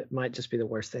it might just be the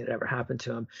worst thing that ever happened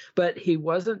to him. But he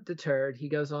wasn't deterred. He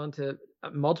goes on to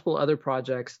multiple other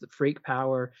projects: the Freak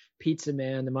Power, Pizza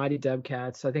Man, the Mighty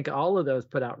Dubcats. I think all of those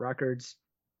put out records.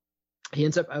 He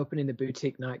ends up opening the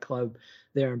Boutique nightclub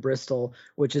there in Bristol,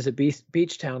 which is a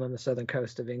beach town on the southern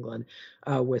coast of England,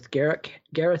 with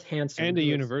Gareth Hansen. And a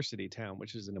university town,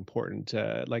 which is an important,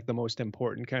 like the most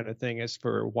important kind of thing as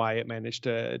for why it managed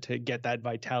to get that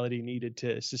vitality needed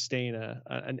to sustain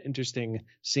an interesting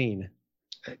scene.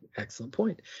 Excellent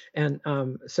point. And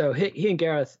so he and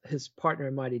Gareth, his partner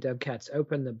in Mighty Dubcats,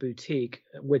 open the Boutique,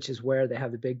 which is where they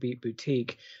have the Big Beat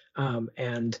Boutique.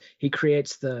 And he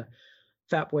creates the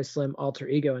Fatboy Slim alter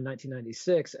ego in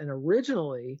 1996. And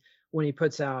originally, when he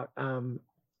puts out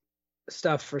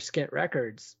stuff for Skint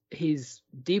Records, he's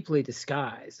deeply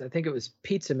disguised. I think it was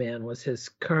Pizza Man was his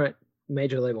current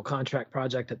major label contract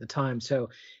project at the time. So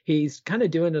he's kind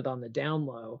of doing it on the down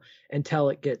low until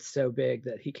it gets so big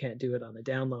that he can't do it on the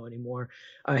down low anymore.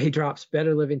 He drops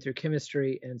Better Living Through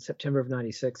Chemistry in September of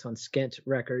 96 on Skint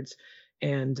Records.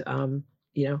 And,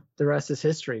 the rest is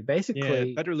history. Basically,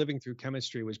 yeah, Better Living Through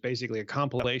Chemistry was basically a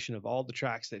compilation of all the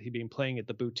tracks that he'd been playing at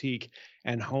the boutique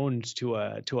and honed to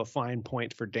a fine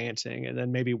point for dancing, and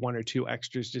then maybe one or two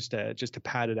extras just to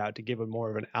pad it out to give it more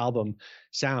of an album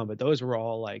sound. But those were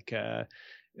all like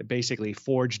basically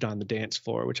forged on the dance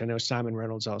floor, which I know Simon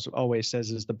Reynolds also always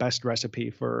says is the best recipe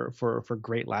for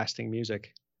great lasting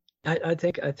music. I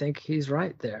think he's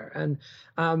right there,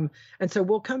 and so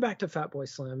we'll come back to Fatboy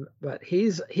Slim, but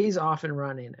he's off and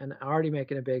running and already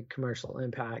making a big commercial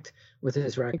impact with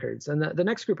his records. And the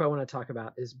next group I want to talk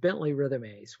about is Bentley Rhythm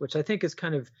Ace, which I think has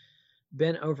kind of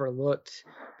been overlooked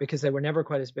because they were never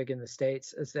quite as big in the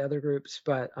States as the other groups,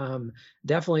 but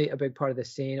definitely a big part of the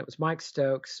scene. It was Mike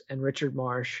Stokes and Richard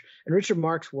Marsh, and Richard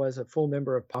Marx was a full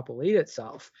member of Pop Elite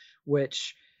itself,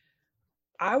 which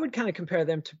I would kind of compare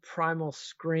them to Primal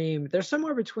Scream. They're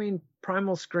somewhere between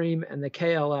Primal Scream and the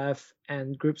KLF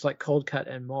and groups like Cold Cut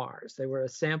and Mars. They were a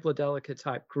Sampledelica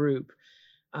type group,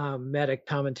 meta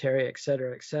commentary, et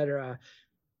cetera,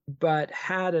 but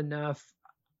had enough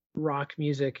rock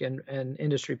music and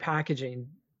industry packaging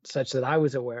such that I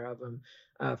was aware of them,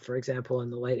 for example, in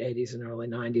the late 80s and early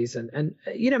 90s,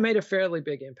 and made a fairly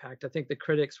big impact. I think the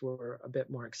critics were a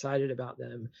bit more excited about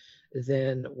them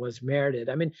than was merited.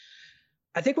 I mean,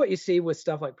 I think what you see with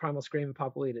stuff like Primal Scream and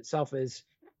Pop Elite itself is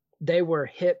they were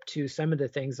hip to some of the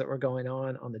things that were going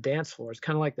on the dance floors,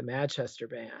 kind of like the Manchester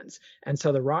bands. And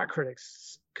so the rock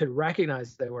critics could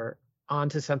recognize they were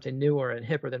onto something newer and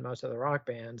hipper than most of the rock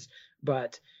bands,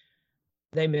 but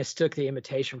they mistook the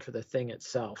imitation for the thing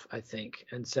itself, I think.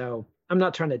 And so I'm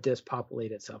not trying to diss Pop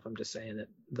Elite itself. I'm just saying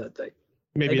that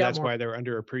maybe that's why they're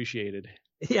underappreciated.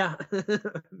 Yeah,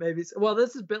 maybe. Well,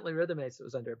 this is Bentley Rhythm Ace that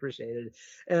was underappreciated.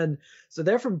 And so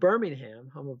they're from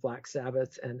Birmingham, home of Black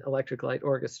Sabbath and Electric Light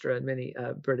Orchestra and many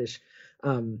British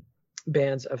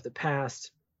bands of the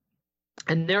past.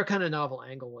 And their kind of novel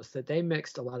angle was that they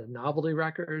mixed a lot of novelty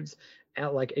records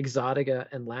like Exotica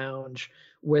and lounge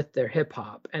with their hip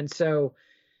hop. And so,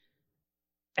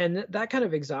 and that kind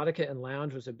of Exotica and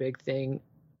lounge was a big thing.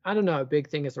 I don't know, a big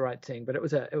thing is the right thing, but it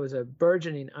was a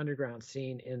burgeoning underground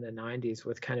scene in the 90s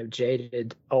with kind of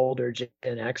jaded older Gen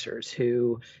Xers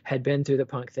who had been through the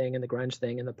punk thing and the grunge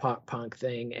thing and the pop punk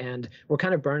thing and were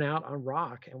kind of burnt out on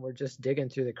rock and were just digging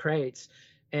through the crates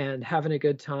and having a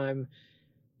good time,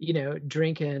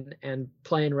 drinking and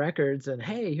playing records. And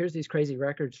hey, here's these crazy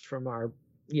records from our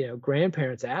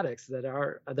grandparents' attics that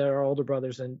our older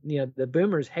brothers and the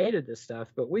boomers hated this stuff,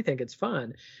 but we think it's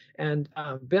fun. And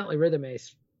Bentley Rhythm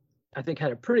Ace, I think,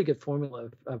 had a pretty good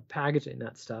formula of packaging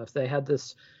that stuff. They had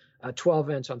this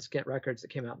 12-inch on Skint Records that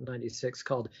came out in 96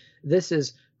 called This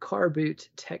Is Car Boot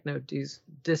Techno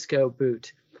Disco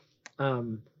Boot.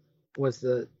 And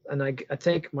I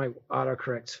think my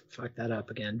autocorrect fucked that up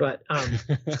again, but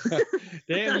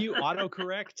damn you,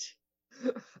 autocorrect.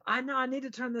 I know I need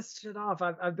to turn this shit off.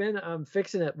 I've been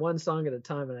fixing it one song at a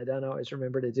time, and I don't always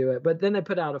remember to do it. But then they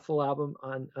put out a full album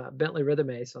on Bentley Rhythm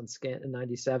Ace on Skint in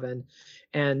 97,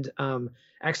 and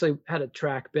actually had a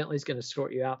track, Bentley's Gonna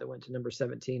Sort You Out, that went to number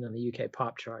 17 on the UK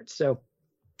pop charts. So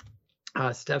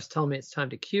Steph's telling me it's time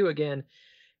to cue again.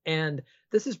 And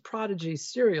this is Prodigy's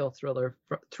Serial Thriller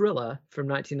from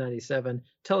 1997.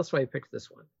 Tell us why you picked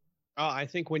this one. I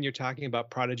think when you're talking about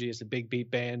Prodigy as a big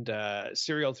beat band,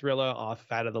 Serial Thriller off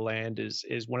Fat of the Land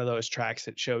is one of those tracks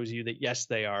that shows you that, yes,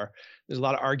 they are. There's a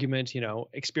lot of argument,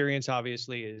 Experience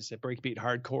obviously is a breakbeat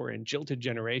hardcore and Jilted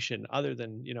Generation, other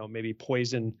than, maybe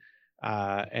Poison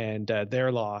and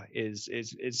Their Law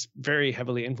is very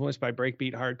heavily influenced by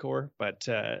breakbeat hardcore. But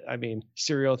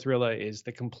Serial Thriller is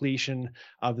the completion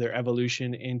of their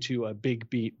evolution into a big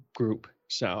beat group.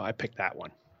 So I picked that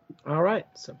one. All right,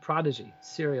 so Prodigy,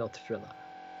 Serial Thriller.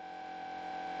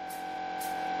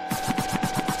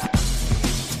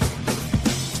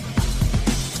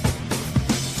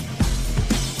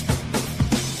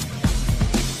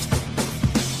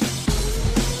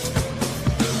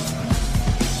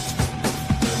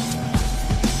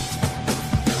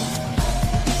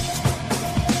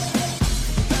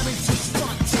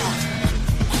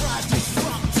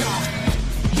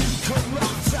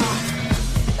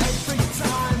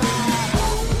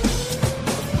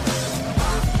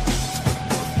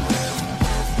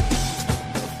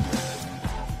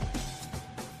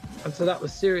 So that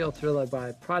was Serial Thriller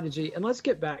by Prodigy. And let's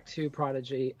get back to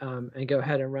Prodigy and go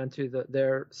ahead and run through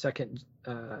their second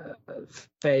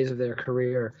phase of their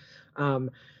career.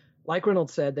 Like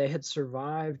Reynolds said, they had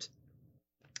survived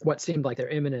what seemed like their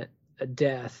imminent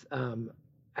death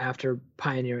after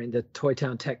pioneering the Toy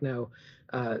Town techno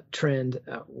trend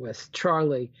with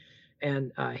Charlie.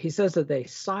 And he says that they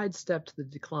sidestepped the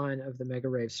decline of the mega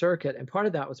rave circuit, and part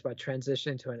of that was by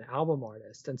transitioning to an album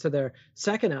artist. And so their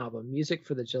second album, Music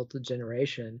for the Jilted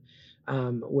Generation,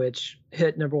 which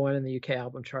hit #1 in the UK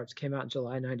album charts, came out in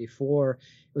July '94.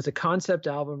 It was a concept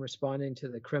album responding to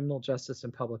the Criminal Justice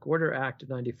and Public Order Act of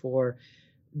 '94.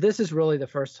 This is really the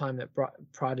first time that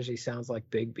Prodigy sounds like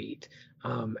Big Beat.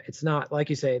 It's not,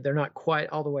 like you say, they're not quite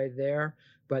all the way there,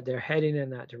 but they're heading in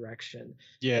that direction.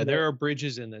 Yeah, and there are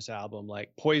bridges in this album.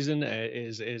 Like Poison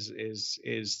is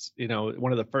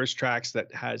one of the first tracks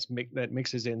that that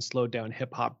mixes in slowed down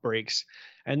hip hop breaks,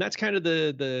 and that's kind of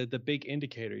the big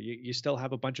indicator. You still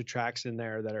have a bunch of tracks in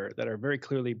there that are very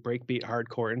clearly breakbeat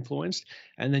hardcore influenced,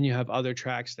 and then you have other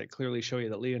tracks that clearly show you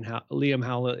that Liam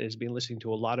Howlett has been listening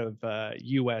to a lot of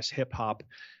U.S. hip hop.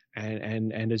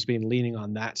 And has been leaning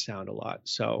on that sound a lot.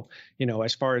 So,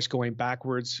 as far as going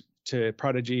backwards to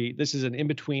Prodigy, this is an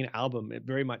in-between album. It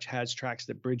very much has tracks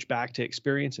that bridge back to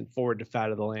Experience and forward to Fat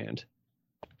of the Land.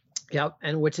 Yep,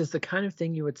 and which is the kind of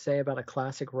thing you would say about a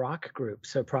classic rock group.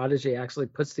 So Prodigy actually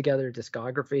puts together a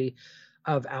discography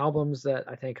of albums that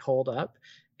I think hold up,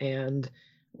 and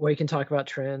where you can talk about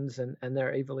trends and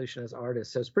their evolution as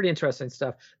artists. So it's pretty interesting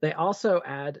stuff. They also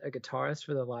add a guitarist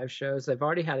for the live shows. They've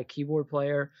already had a keyboard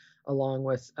player along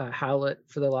with Howlett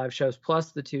for the live shows,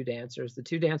 plus the two dancers. The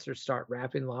two dancers start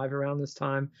rapping live around this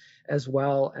time as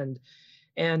well.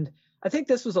 And I think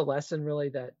this was a lesson really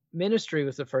that Ministry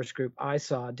was the first group I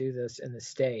saw do this in the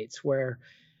States, where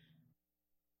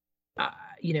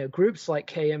groups like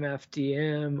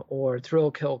KMFDM or Thrill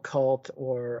Kill Cult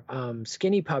or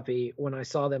Skinny Puppy, when I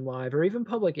saw them live, or even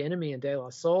Public Enemy and De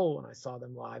La Soul when I saw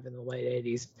them live in the late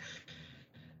 80s,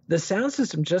 the sound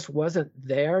system just wasn't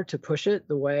there to push it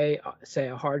the way, say,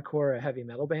 a hardcore or a heavy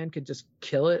metal band could just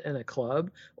kill it in a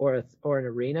club or an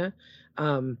arena.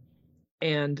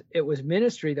 And it was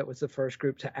Ministry that was the first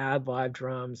group to add live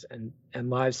drums and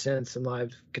live synths and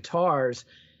live guitars,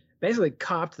 basically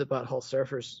copped the Butthole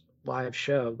Surfers live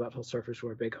show. Butthole Surfers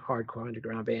were a big hardcore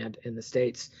underground band in the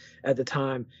States at the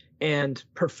time, and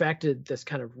perfected this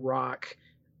kind of rock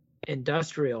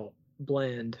industrial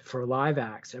blend for live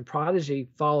acts. And Prodigy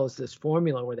follows this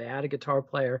formula where they add a guitar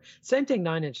player. Same thing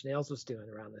Nine Inch Nails was doing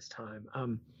around this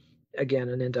time. Again,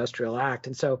 an industrial act.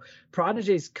 And so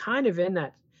Prodigy's kind of in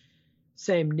that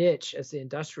same niche as the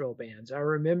industrial bands. I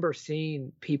remember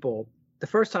seeing people, the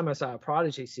first time I saw a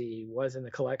Prodigy CD was in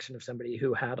the collection of somebody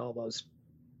who had all those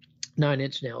Nine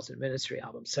Inch Nails and Ministry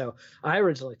albums. So I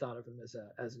originally thought of them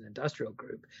as an industrial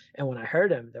group. And when I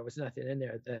heard them, there was nothing in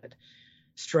there that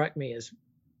struck me as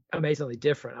amazingly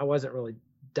different. I wasn't really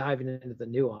diving into the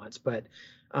nuance, but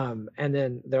and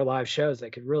then their live shows, they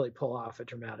could really pull off a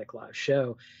dramatic live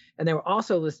show. And they were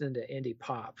also listening to indie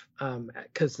pop,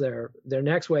 because their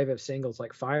next wave of singles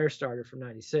like Firestarter from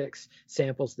 '96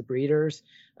 samples The Breeders.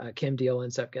 Kim Deal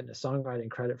ends up getting a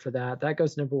songwriting credit for that. That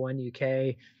goes #1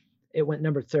 UK. It went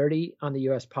number 30 on the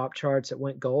US pop charts. It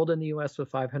went gold in the US with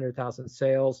 500,000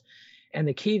 sales. And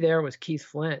the key there was Keith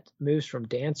Flint moves from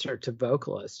dancer to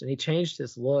vocalist, and he changed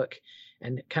his look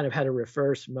and kind of had a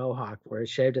reverse mohawk where he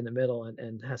shaved in the middle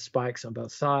and has spikes on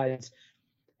both sides,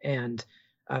 and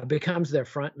becomes their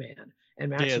front man. And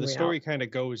Maxim the story kind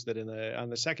of goes that on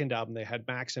the second album they had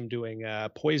Maxim doing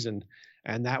Poison,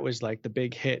 and that was like the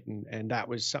big hit, and that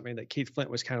was something that Keith Flint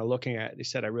was kind of looking at. He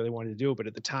said, I really wanted to do it, but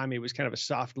at the time he was kind of a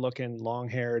soft looking, long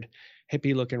haired,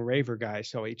 hippie looking raver guy.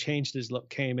 So he changed his look,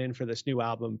 came in for this new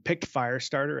album, picked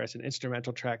Firestarter as an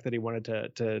instrumental track that he wanted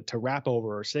to rap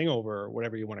over or sing over or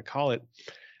whatever you want to call it.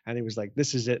 And he was like,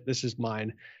 this is it, this is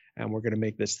mine, and we're going to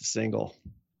make this the single.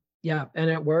 Yeah, and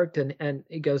it worked, and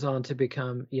it goes on to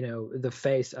become, the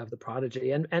face of the Prodigy.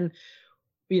 And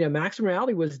Maxim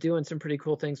Reality was doing some pretty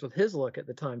cool things with his look at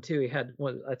the time too. He had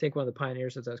one of the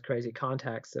pioneers of those crazy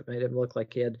contacts that made him look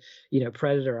like he had,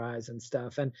 predator eyes and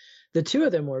stuff. And the two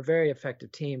of them were a very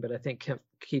effective team, but I think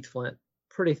Keith Flint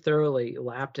pretty thoroughly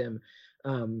lapped him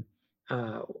in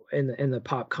the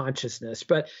pop consciousness.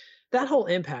 But that whole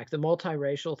impact, the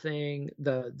multiracial thing,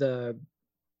 the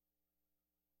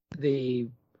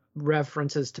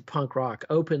references to punk rock,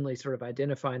 openly sort of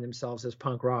identifying themselves as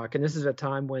punk rock. And this is a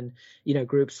time when,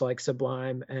 groups like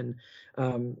Sublime and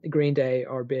Green Day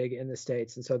are big in the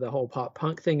States. And so the whole pop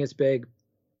punk thing is big.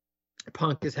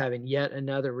 Punk is having yet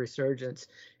another resurgence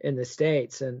in the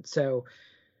States. And so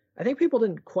I think people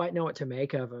didn't quite know what to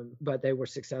make of them, but they were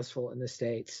successful in the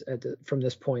States from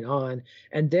this point on.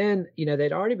 And then,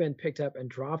 they'd already been picked up and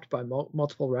dropped by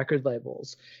multiple record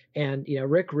labels. And,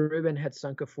 Rick Rubin had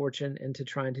sunk a fortune into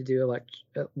trying to do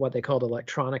what they called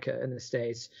electronica in the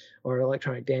States, or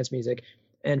electronic dance music,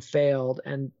 and failed,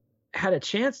 and had a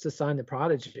chance to sign the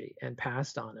Prodigy and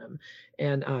passed on him.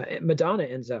 And Madonna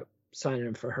ends up signing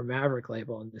him for her Maverick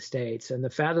label in the States. And The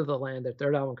Fat of the Land, their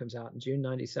third album, comes out in June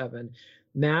 97.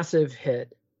 Massive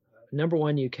hit,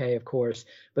 #1 UK, of course,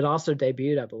 but also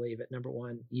debuted, I believe, at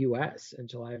 *1 US in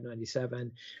July of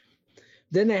 97.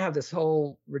 Then they have this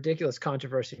whole ridiculous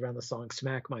controversy around the song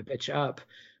Smack My Bitch Up,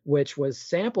 which was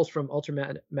samples from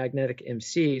Ultramagnetic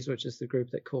MCs, which is the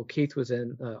group that Kool Keith was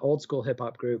in, old school hip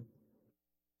hop group.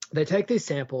 They take these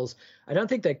samples. I don't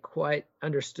think they quite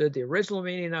understood the original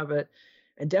meaning of it.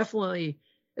 And definitely,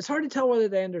 it's hard to tell whether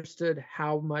they understood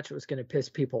how much it was going to piss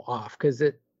people off, because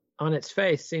it, on its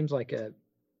face, seems like a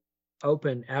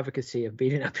open advocacy of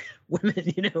beating up women,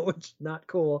 which is not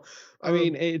cool. I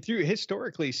mean,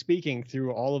 historically speaking,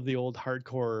 through all of the old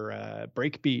hardcore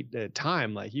breakbeat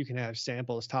time, like, you can have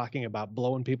samples talking about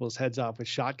blowing people's heads off with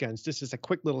shotguns just as a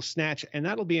quick little snatch, and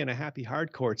that'll be in a happy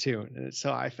hardcore tune. And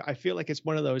so I feel like it's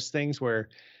one of those things where,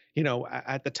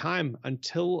 at the time,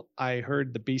 until I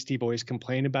heard the Beastie Boys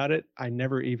complain about it, I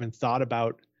never even thought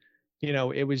about,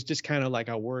 it was just kind of like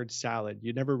a word salad.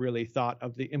 You never really thought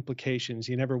of the implications.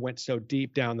 You never went so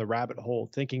deep down the rabbit hole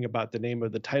thinking about the name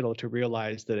of the title to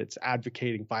realize that it's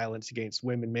advocating violence against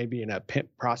women, maybe in a pimp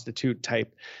prostitute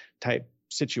type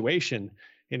situation.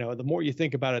 The more you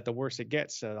think about it, the worse it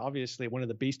gets. Obviously, one of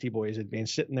the Beastie Boys had been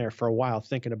sitting there for a while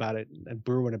thinking about it and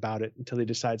brewing about it until he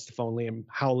decides to phone Liam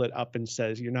Howlett up and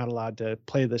says, "You're not allowed to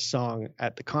play this song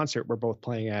at the concert we're both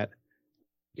playing at."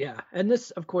 Yeah, and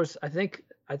this, of course, I think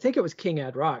it was King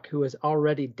Ad Rock, who was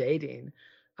already dating,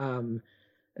 and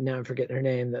now I'm forgetting her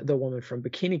name, the woman from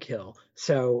Bikini Kill.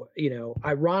 So,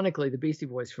 ironically, the Beastie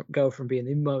Boys go from being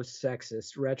the most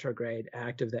sexist retrograde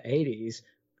act of the 80s.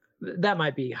 That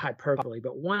might be hyperbole,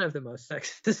 but one of the most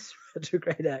sexist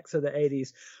retrograde acts of the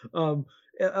 80s,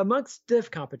 amongst stiff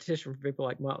competition from people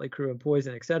like Motley Crue and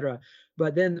Poison, etc.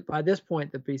 But then by this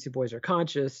point, the Beastie Boys are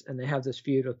conscious, and they have this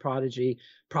feud with Prodigy.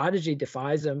 Prodigy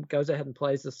defies them, goes ahead and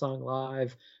plays the song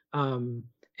live. And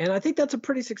I think that's a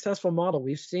pretty successful model.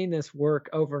 We've seen this work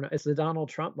over and it's the Donald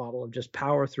Trump model of just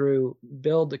power through,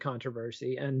 build the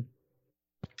controversy. And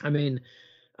I mean,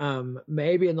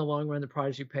 maybe in the long run, the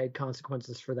Prodigy paid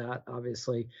consequences for that.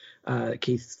 Obviously,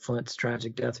 Keith Flint's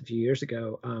tragic death a few years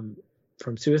ago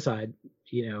from suicide.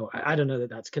 I don't know that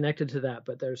that's connected to that,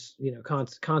 but there's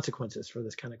consequences for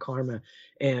this kind of karma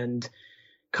and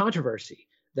controversy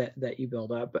that you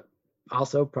build up. But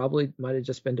also probably might have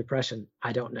just been depression.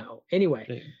 I don't know.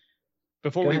 Anyway.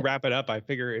 Before we wrap it up, I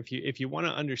figure if you want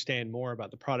to understand more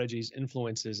about the Prodigy's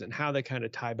influences and how they kind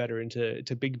of tie better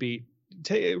into Big Beat,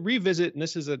 revisit, and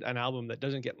this is an album that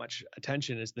doesn't get much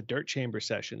attention, is the Dirt Chamber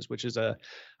Sessions, which is a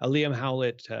Liam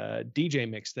Howlett DJ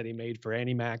mix that he made for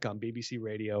Annie Mac on BBC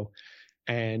Radio.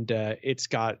 And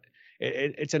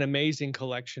it's an amazing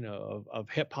collection of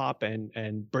hip hop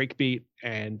and breakbeat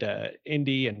and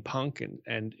indie and punk.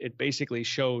 And it basically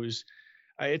shows,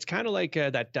 it's kind of like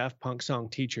that Daft Punk song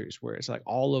Teachers, where it's like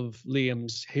all of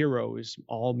Liam's heroes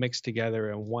all mixed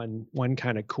together in one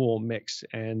kind of cool mix.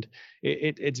 And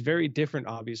it's very different,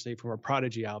 obviously, from a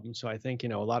Prodigy album. So I think,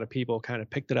 a lot of people kind of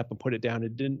picked it up and put it down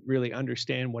and didn't really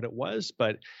understand what it was.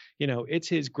 But, it's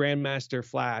his Grandmaster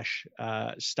Flash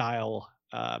style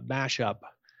mashup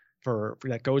for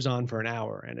that goes on for an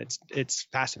hour. And it's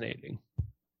fascinating.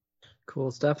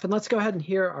 Cool stuff. And let's go ahead and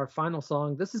hear our final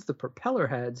song. This is the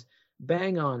Propellerheads,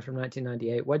 Bang On, from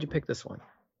 1998. Why'd you pick this one?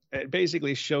 It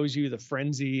basically shows you the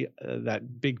frenzy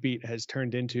that Big Beat has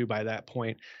turned into by that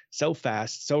point. So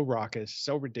fast, so raucous,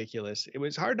 so ridiculous. It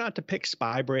was hard not to pick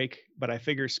Spy Break, but I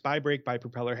figure Spy Break by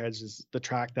Propellerheads is the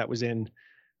track that was in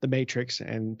The Matrix,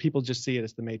 and people just see it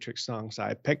as the Matrix song. So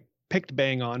I picked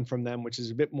Bang On from them, which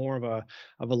is a bit more of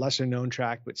a lesser known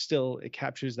track, but still it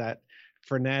captures that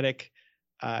frenetic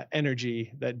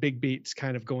energy that Big Beat's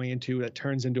kind of going into, that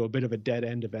turns into a bit of a dead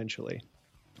end eventually.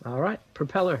 All right,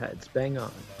 Propellerheads, Bang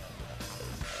On.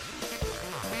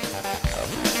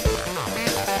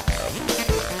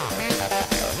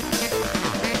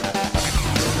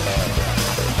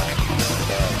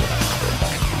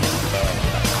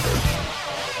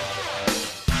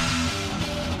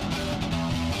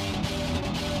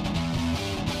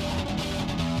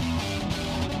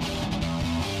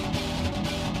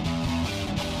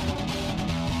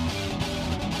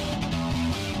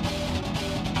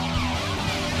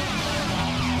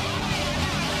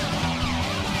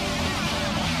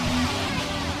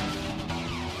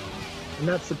 And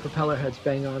that's the Propellerheads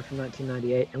Bang On from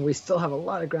 1998. And we still have a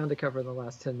lot of ground to cover in the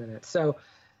last 10 minutes. So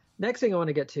next thing I want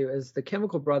to get to is the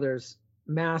Chemical Brothers'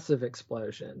 massive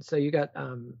explosion. So you got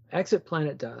Exit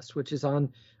Planet Dust, which is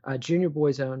on Junior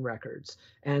Boyzone Records.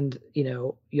 And, you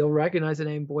know, you'll recognize the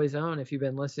name Boyzone if you've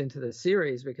been listening to the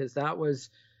series, because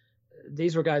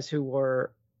these were guys who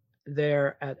were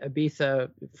there at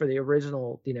Ibiza for the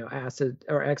original, you know, acid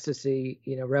or ecstasy,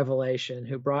 you know, revelation,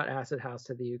 who brought Acid House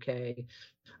to the UK.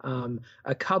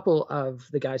 A couple of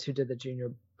the guys who did the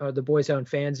Boyzone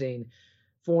fanzine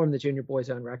formed the Junior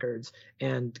Boyzone Records,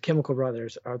 and Chemical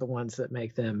Brothers are the ones that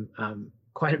make them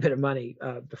quite a bit of money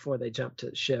before they jump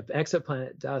to ship. Exit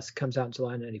Planet Dust comes out in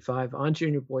July 95 on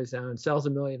Junior Boyzone, sells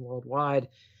 1 million worldwide.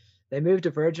 They moved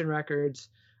to Virgin Records.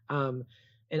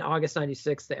 In August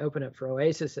 96, they opened up for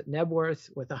Oasis at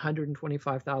Nebworth with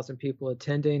 125,000 people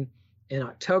attending. In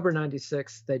October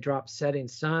 96, they dropped Setting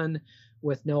Sun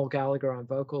with Noel Gallagher on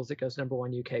vocals. It goes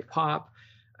 #1 UK pop.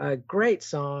 A great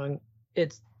song.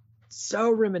 It's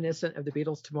so reminiscent of the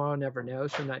Beatles' Tomorrow Never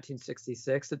Knows from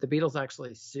 1966 that the Beatles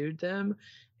actually sued them,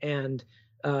 and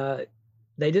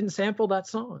they didn't sample that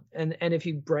song. And if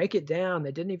you break it down,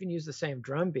 they didn't even use the same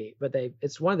drum beat, but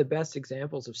it's one of the best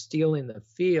examples of stealing the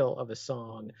feel of a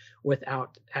song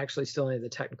without actually stealing the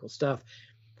technical stuff.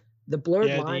 The blurred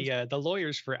lines. The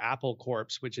lawyers for Apple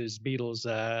Corps, which is Beatles,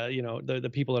 you know, the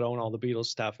people that own all the Beatles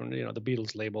stuff, and, you know, the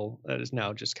Beatles label that is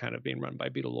now just kind of being run by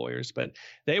Beatle lawyers, but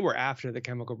they were after the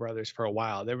Chemical Brothers for a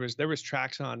while. There was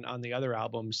tracks on the other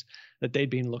albums that they'd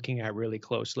been looking at really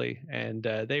closely, and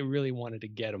they really wanted to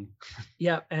get them.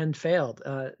 Yeah, and failed,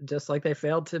 just like they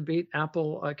failed to beat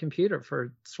Apple Computer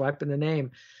for swiping the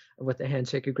name with the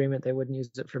handshake agreement. They wouldn't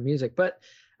use it for music, but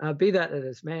be that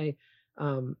as may.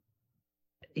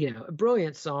 You know, a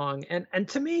brilliant song. And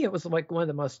to me, it was like one of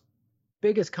the most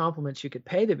biggest compliments you could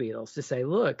pay the Beatles, to say,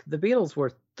 look, the Beatles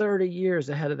were 30 years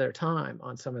ahead of their time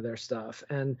on some of their stuff.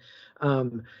 And,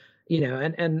 you know,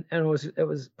 and it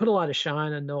was put a lot of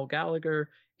shine on Noel Gallagher,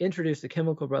 introduced the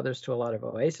Chemical Brothers to a lot of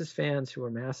Oasis fans who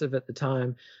were massive at the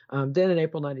time. Then in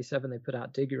April 97, they put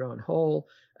out Dig Your Own Hole,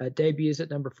 debuts at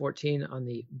 #14 on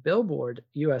the Billboard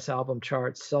US album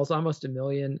charts, sells almost 1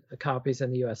 million copies in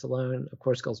the US alone, of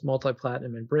course goes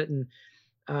multi-platinum in Britain.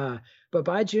 But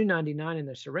by June 99 in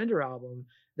their Surrender album,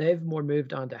 they've more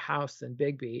moved on to house than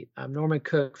big beat. Norman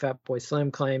Cook, Fatboy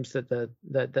Slim, claims that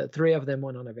the three of them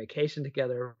went on a vacation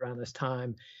together around this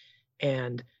time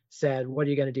and said, what are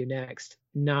you going to do next?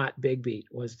 Not big beat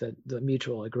was the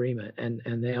mutual agreement.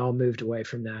 And they all moved away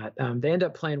from that. They end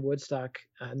up playing Woodstock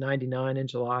 99 in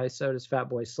July. So does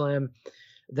Fatboy Slim.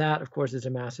 That, of course, is a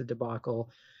massive debacle.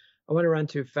 I want to run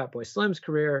through Fatboy Slim's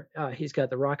career. He's got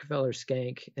the Rockefeller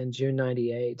Skank in June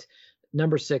 98,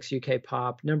 #6 UK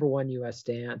pop, #1 US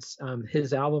dance.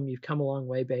 His album, You've Come a Long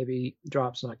Way, Baby,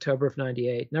 drops in October of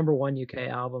 98, #1 UK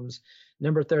albums,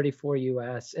 #34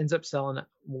 US, ends up selling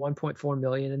 1.4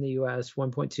 million in the US,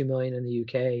 1.2 million in the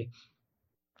UK.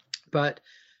 But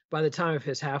by the time of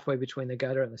his Halfway Between the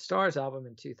Gutter and the Stars album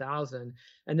in 2000,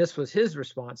 and this was his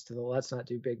response to the Let's Not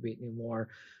Do Big Beat Anymore,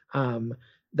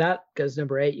 that goes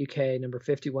 #8 UK,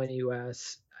 #51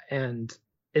 US, and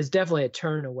is definitely a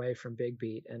turn away from big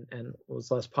beat and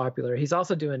was less popular. He's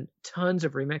also doing tons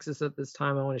of remixes at this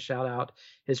time. I want to shout out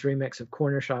his remix of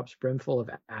Corner Shop's Brimful of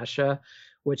Asha,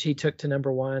 which he took to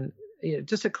 #1. You know,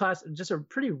 just a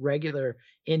pretty regular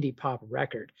indie pop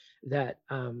record that,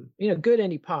 you know, good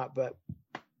indie pop, but,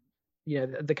 you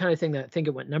know, the kind of thing that I think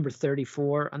it went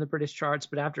 #34 on the British charts,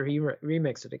 but after he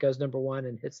remixed it, it goes #1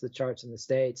 and hits the charts in the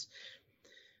States,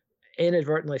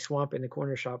 inadvertently swamping the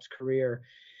Corner Shop's career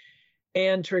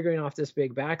and triggering off this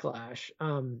big backlash.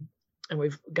 And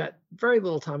we've got very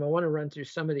little time. I want to run through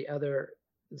some of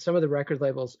the record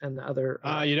labels and the other.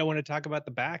 You don't want to talk about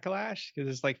the backlash? Because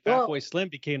it's like Fatboy Slim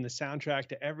became the soundtrack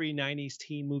to every 90s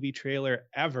teen movie trailer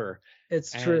ever.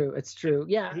 It's true.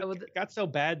 Yeah. It got so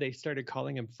bad they started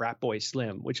calling him Fratboy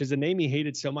Slim, which is a name he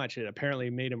hated so much it apparently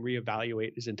made him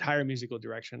reevaluate his entire musical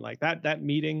direction. Like that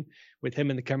meeting with him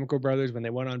and the Chemical Brothers when they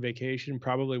went on vacation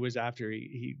probably was after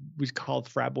he was called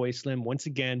Fratboy Slim once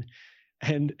again.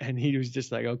 And he was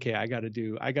just like, okay, I got to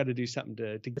do something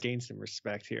to gain some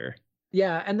respect here.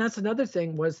 Yeah, and that's another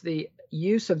thing, was the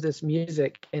use of this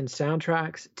music in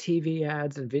soundtracks, TV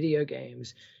ads, and video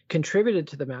games contributed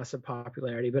to the massive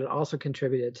popularity, but it also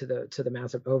contributed to the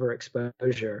massive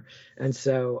overexposure. And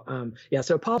so,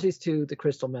 so apologies to the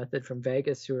Crystal Method from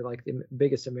Vegas, who are like the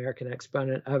biggest American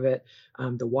exponent of it,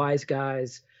 the Wise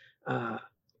Guys,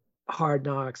 Hard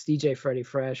Knocks, DJ Freddie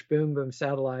Fresh, Boom Boom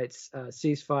Satellites,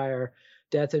 Ceasefire,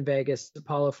 Death in Vegas,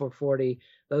 Apollo 440.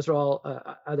 Those are all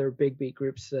other big beat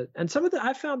groups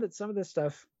I found that some of this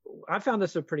stuff I found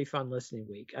this a pretty fun listening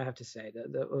week, I have to say.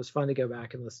 That it was fun to go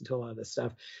back and listen to a lot of this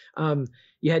stuff.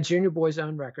 You had Junior Boy's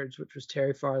Own Records, which was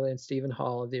Terry Farley and Stephen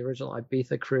Hall of the original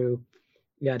Ibiza crew.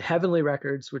 You had Heavenly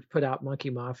Records, which put out Monkey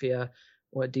Mafia,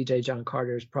 what DJ John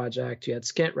Carter's project. You had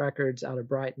Skint Records out of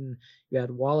Brighton. You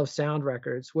had Wall of Sound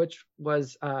Records, which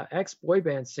was ex-boy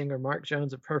band singer Mark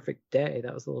Jones of Perfect Day.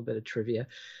 That was a little bit of trivia.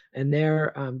 And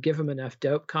their Give 'Em Enough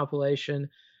Dope compilation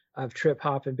of trip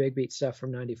hop and big beat stuff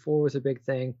from 94 was a big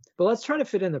thing. But let's try to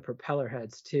fit in the Propeller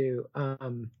Heads too.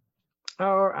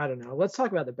 Or I don't know. Let's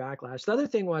talk about the backlash. The other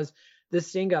thing was this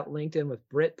scene got linked in with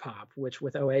Britpop, which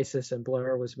with Oasis and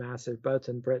Blur was massive, both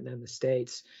in Britain and the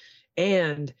States.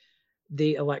 And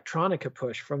the electronica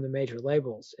push from the major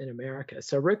labels in America.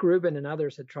 So Rick Rubin and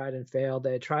others had tried and failed.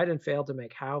 They had tried and failed to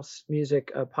make house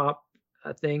music a pop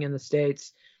thing in the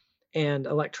States. And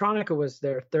electronica was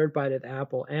their third bite at the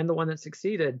apple and the one that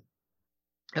succeeded,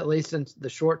 at least in the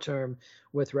short term,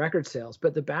 with record sales.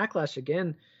 But the backlash,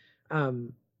 again,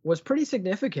 was pretty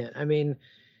significant. I mean,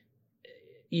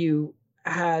 you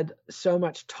had so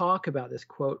much talk about this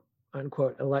quote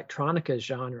unquote electronica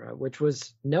genre, which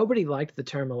was, nobody liked the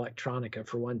term electronica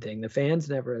for one thing. The fans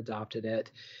never adopted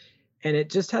it. And it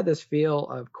just had this feel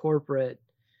of corporate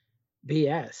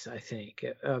BS, I think,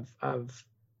 of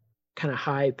kind of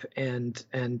hype and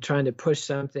trying to push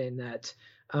something that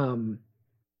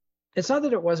it's not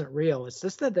that it wasn't real, it's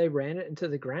just that they ran it into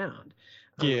the ground.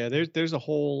 Yeah, there's a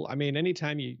whole, I mean,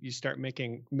 anytime you start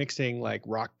mixing like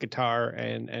rock guitar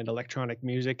and electronic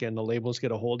music and the labels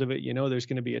get a hold of it, you know, there's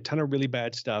going to be a ton of really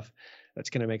bad stuff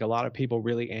that's going to make a lot of people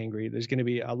really angry. There's going to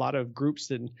be a lot of groups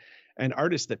and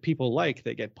artists that people like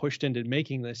that get pushed into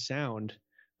making this sound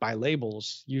by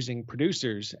labels using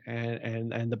producers,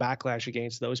 and the backlash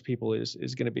against those people is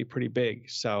going to be pretty big.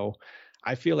 So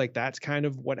I feel like that's kind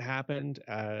of what happened.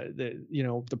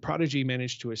 The Prodigy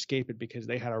managed to escape it because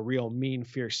they had a real mean,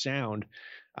 fierce sound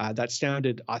that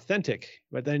sounded authentic.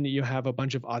 But then you have a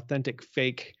bunch of authentic,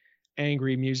 fake,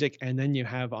 angry music, and then you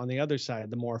have on the other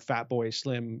side the more Fatboy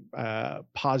Slim,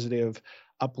 positive,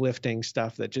 uplifting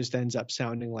stuff that just ends up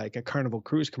sounding like a Carnival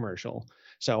Cruise commercial.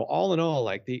 So all in all,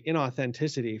 like the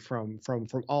inauthenticity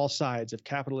from all sides of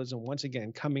capitalism, once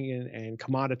again, coming in and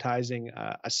commoditizing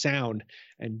a sound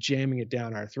and jamming it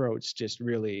down our throats just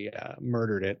really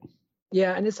murdered it.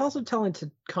 Yeah, and it's also telling to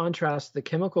contrast the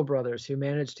Chemical Brothers, who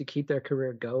managed to keep their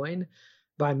career going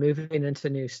by moving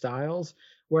into new styles,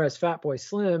 whereas Fatboy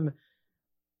Slim,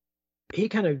 he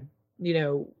kind of,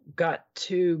 got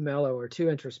too mellow or too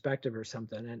introspective or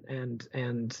something,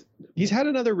 and he's had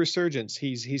another resurgence.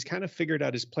 He's kind of figured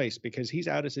out his place because he's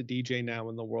out as a DJ now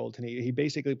in the world, and he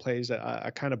basically plays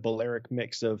a kind of Balearic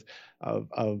mix of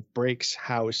breaks,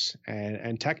 house,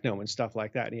 and techno and stuff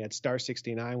like that. And he had Star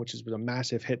 69, which was a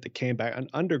massive hit that came back, an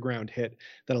underground hit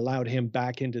that allowed him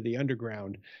back into the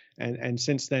underground. And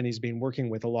since then, he's been working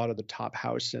with a lot of the top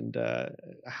house and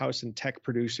tech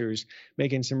producers,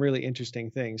 making some really interesting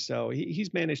things. So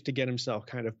he's managed to get himself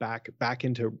kind of back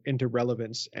into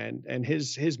relevance, and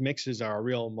his mixes are a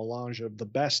real melange of the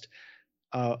best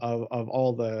of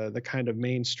all the kind of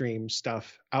mainstream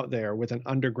stuff out there, with an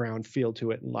underground feel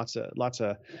to it, and lots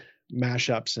of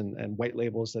mashups and white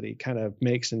labels that he kind of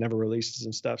makes and never releases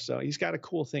and stuff. So he's got a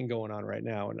cool thing going on right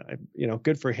now, and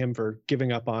good for him for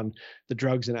giving up on the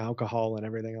drugs and alcohol and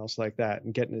everything else like that,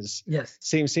 and getting his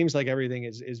seems like everything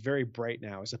is very bright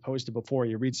now, as opposed to before.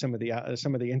 You read some of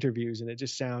the interviews and it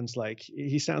just sounds like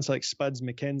he sounds like Spuds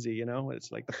MacKenzie. It's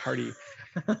like the party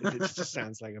it just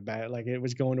sounds like it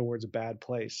was going towards a bad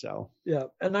place. So yeah,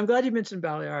 and I'm glad you mentioned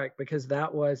Balearic, because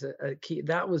that was a key.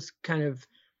 That was kind of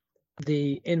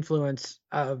the influence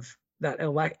of that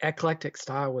eclectic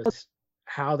style, was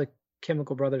how the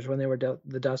Chemical Brothers, when they were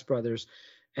the Dust Brothers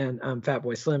and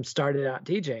Fatboy Slim, started out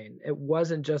DJing. It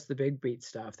wasn't just the big beat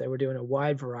stuff. They were doing a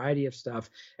wide variety of stuff,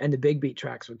 and the big beat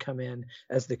tracks would come in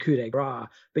as the coup de grace.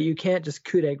 But you can't just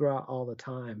coup de grace all the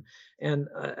time. And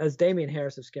as Damian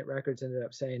Harris of Skint Records ended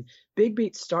up saying, big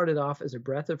beat started off as a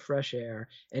breath of fresh air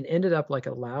and ended up like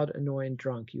a loud, annoying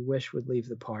drunk you wish would leave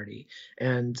the party.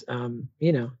 And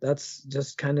that's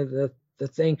just kind of the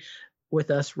thing with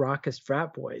us raucous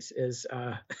frat boys, is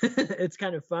it's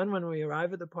kind of fun when we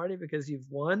arrive at the party because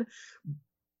you've won,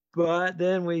 but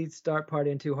then we start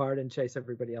partying too hard and chase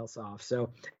everybody else off.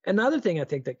 So another thing I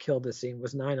think that killed the scene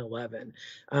was 9/11.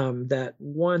 That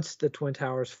once the Twin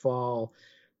Towers fall,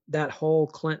 that whole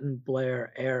Clinton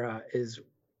Blair era is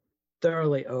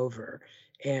thoroughly over.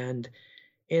 And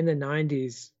in the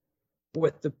 90s,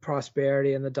 with the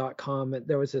prosperity and the .com,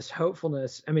 there was this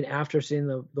hopefulness. I mean, after seeing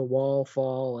the wall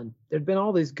fall, and there'd been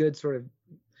all these good sort of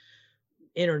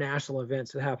international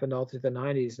events that happened all through the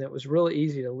 90s, and it was really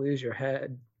easy to lose your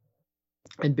head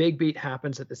And Big Beat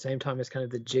happens at the same time as kind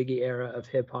of the jiggy era of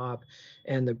hip hop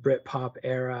and the Britpop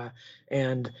era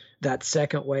and that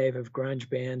second wave of grunge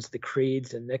bands, the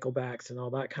Creeds and Nickelbacks and all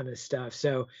that kind of stuff.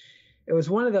 So it was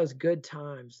one of those good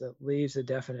times that leaves a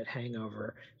definite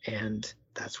hangover, and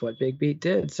that's what Big Beat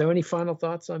did. So any final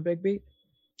thoughts on Big Beat?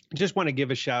 Just want to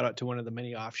give a shout out to one of the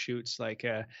many offshoots. Like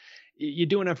you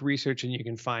do enough research and you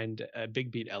can find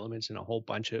Big Beat elements in a whole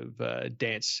bunch of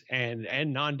dance and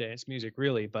non-dance music,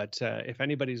 really. But if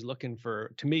anybody's looking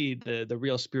for, to me, the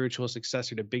real spiritual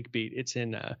successor to Big Beat, it's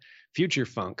in Future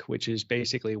Funk, which is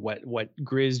basically what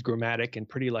Grizz, Grammatic, and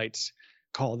Pretty Lights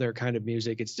call their kind of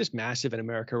music. It's just massive in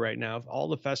America right now. All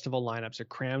the festival lineups are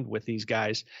crammed with these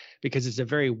guys because it's a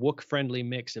very wook-friendly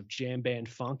mix of jam band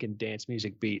funk and dance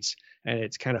music beats. And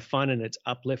it's kind of fun and it's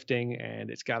uplifting and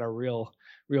it's got a real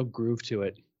groove to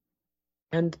it.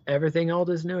 And everything old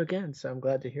is new again. So I'm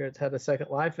glad to hear it's had a second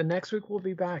life. And next week we'll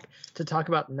be back to talk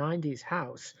about 90s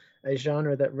house, a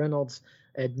genre that Reynolds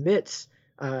admits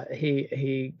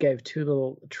he gave too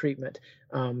little treatment.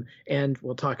 And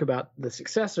we'll talk about the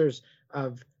successors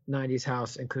of 90s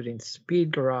house, including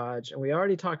Speed Garage. And we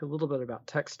already talked a little bit about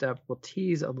Tech Step. We'll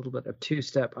tease a little bit of Two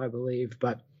Step, I believe.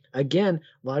 But again,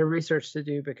 a lot of research to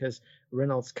do because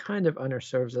Reynolds kind of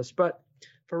underserves us. But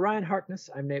for Ryan Harkness,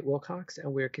 I'm Nate Wilcox,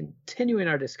 and we're continuing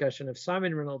our discussion of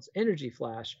Simon Reynolds' Energy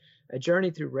Flash, a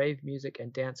journey through rave music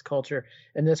and dance culture.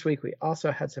 And this week, we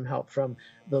also had some help from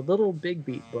the Little Big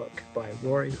Beat book by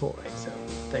Rory Hoy. So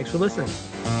thanks for listening.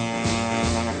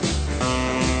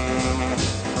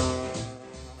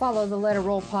 Follow the Let It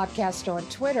Roll podcast on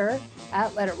Twitter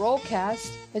at Let It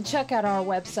Rollcast, and check out our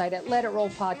website at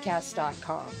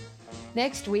letitrollpodcast.com.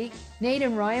 Next week, Nate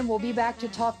and Ryan will be back to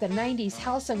talk the 90s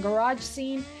house and garage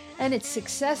scene and its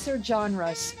successor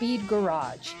genre, Speed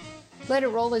Garage. Let It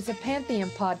Roll is a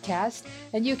Pantheon podcast,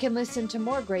 and you can listen to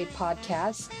more great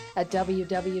podcasts at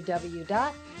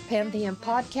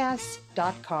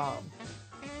www.pantheonpodcasts.com.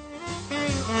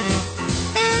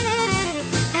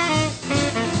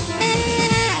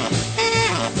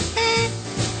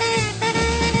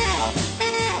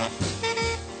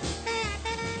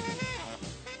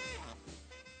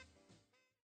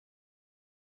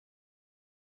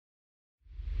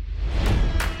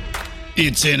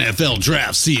 It's NFL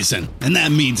draft season, and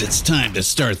that means it's time to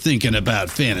start thinking about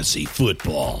fantasy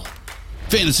football.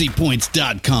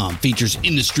 FantasyPoints.com features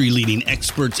industry-leading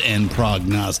experts and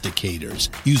prognosticators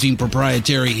using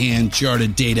proprietary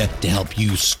hand-charted data to help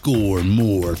you score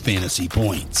more fantasy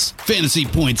points.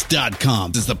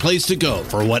 FantasyPoints.com is the place to go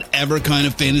for whatever kind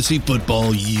of fantasy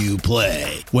football you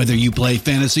play. Whether you play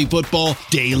fantasy football,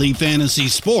 daily fantasy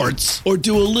sports, or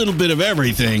do a little bit of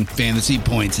everything, Fantasy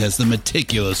Points has the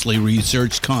meticulously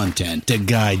researched content to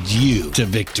guide you to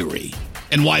victory.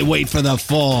 And why wait for the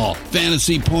fall?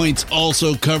 Fantasy Points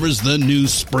also covers the new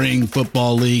spring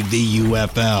football league, the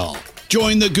UFL.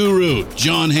 Join the guru,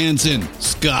 John Hansen,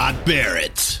 Scott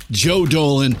Barrett, Joe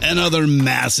Dolan, and other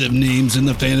massive names in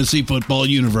the fantasy football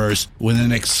universe with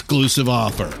an exclusive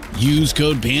offer. Use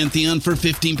code Pantheon for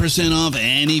 15% off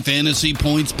any Fantasy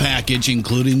Points package,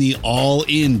 including the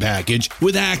all-in package,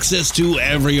 with access to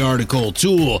every article,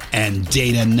 tool, and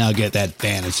data nugget that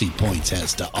Fantasy Points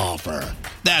has to offer.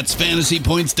 That's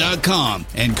FantasyPoints.com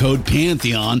and code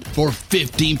Pantheon for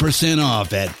 15%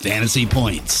 off at Fantasy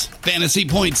Points.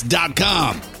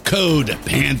 FantasyPoints.com, code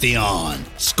Pantheon.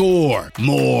 Score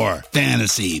more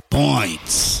fantasy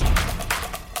points.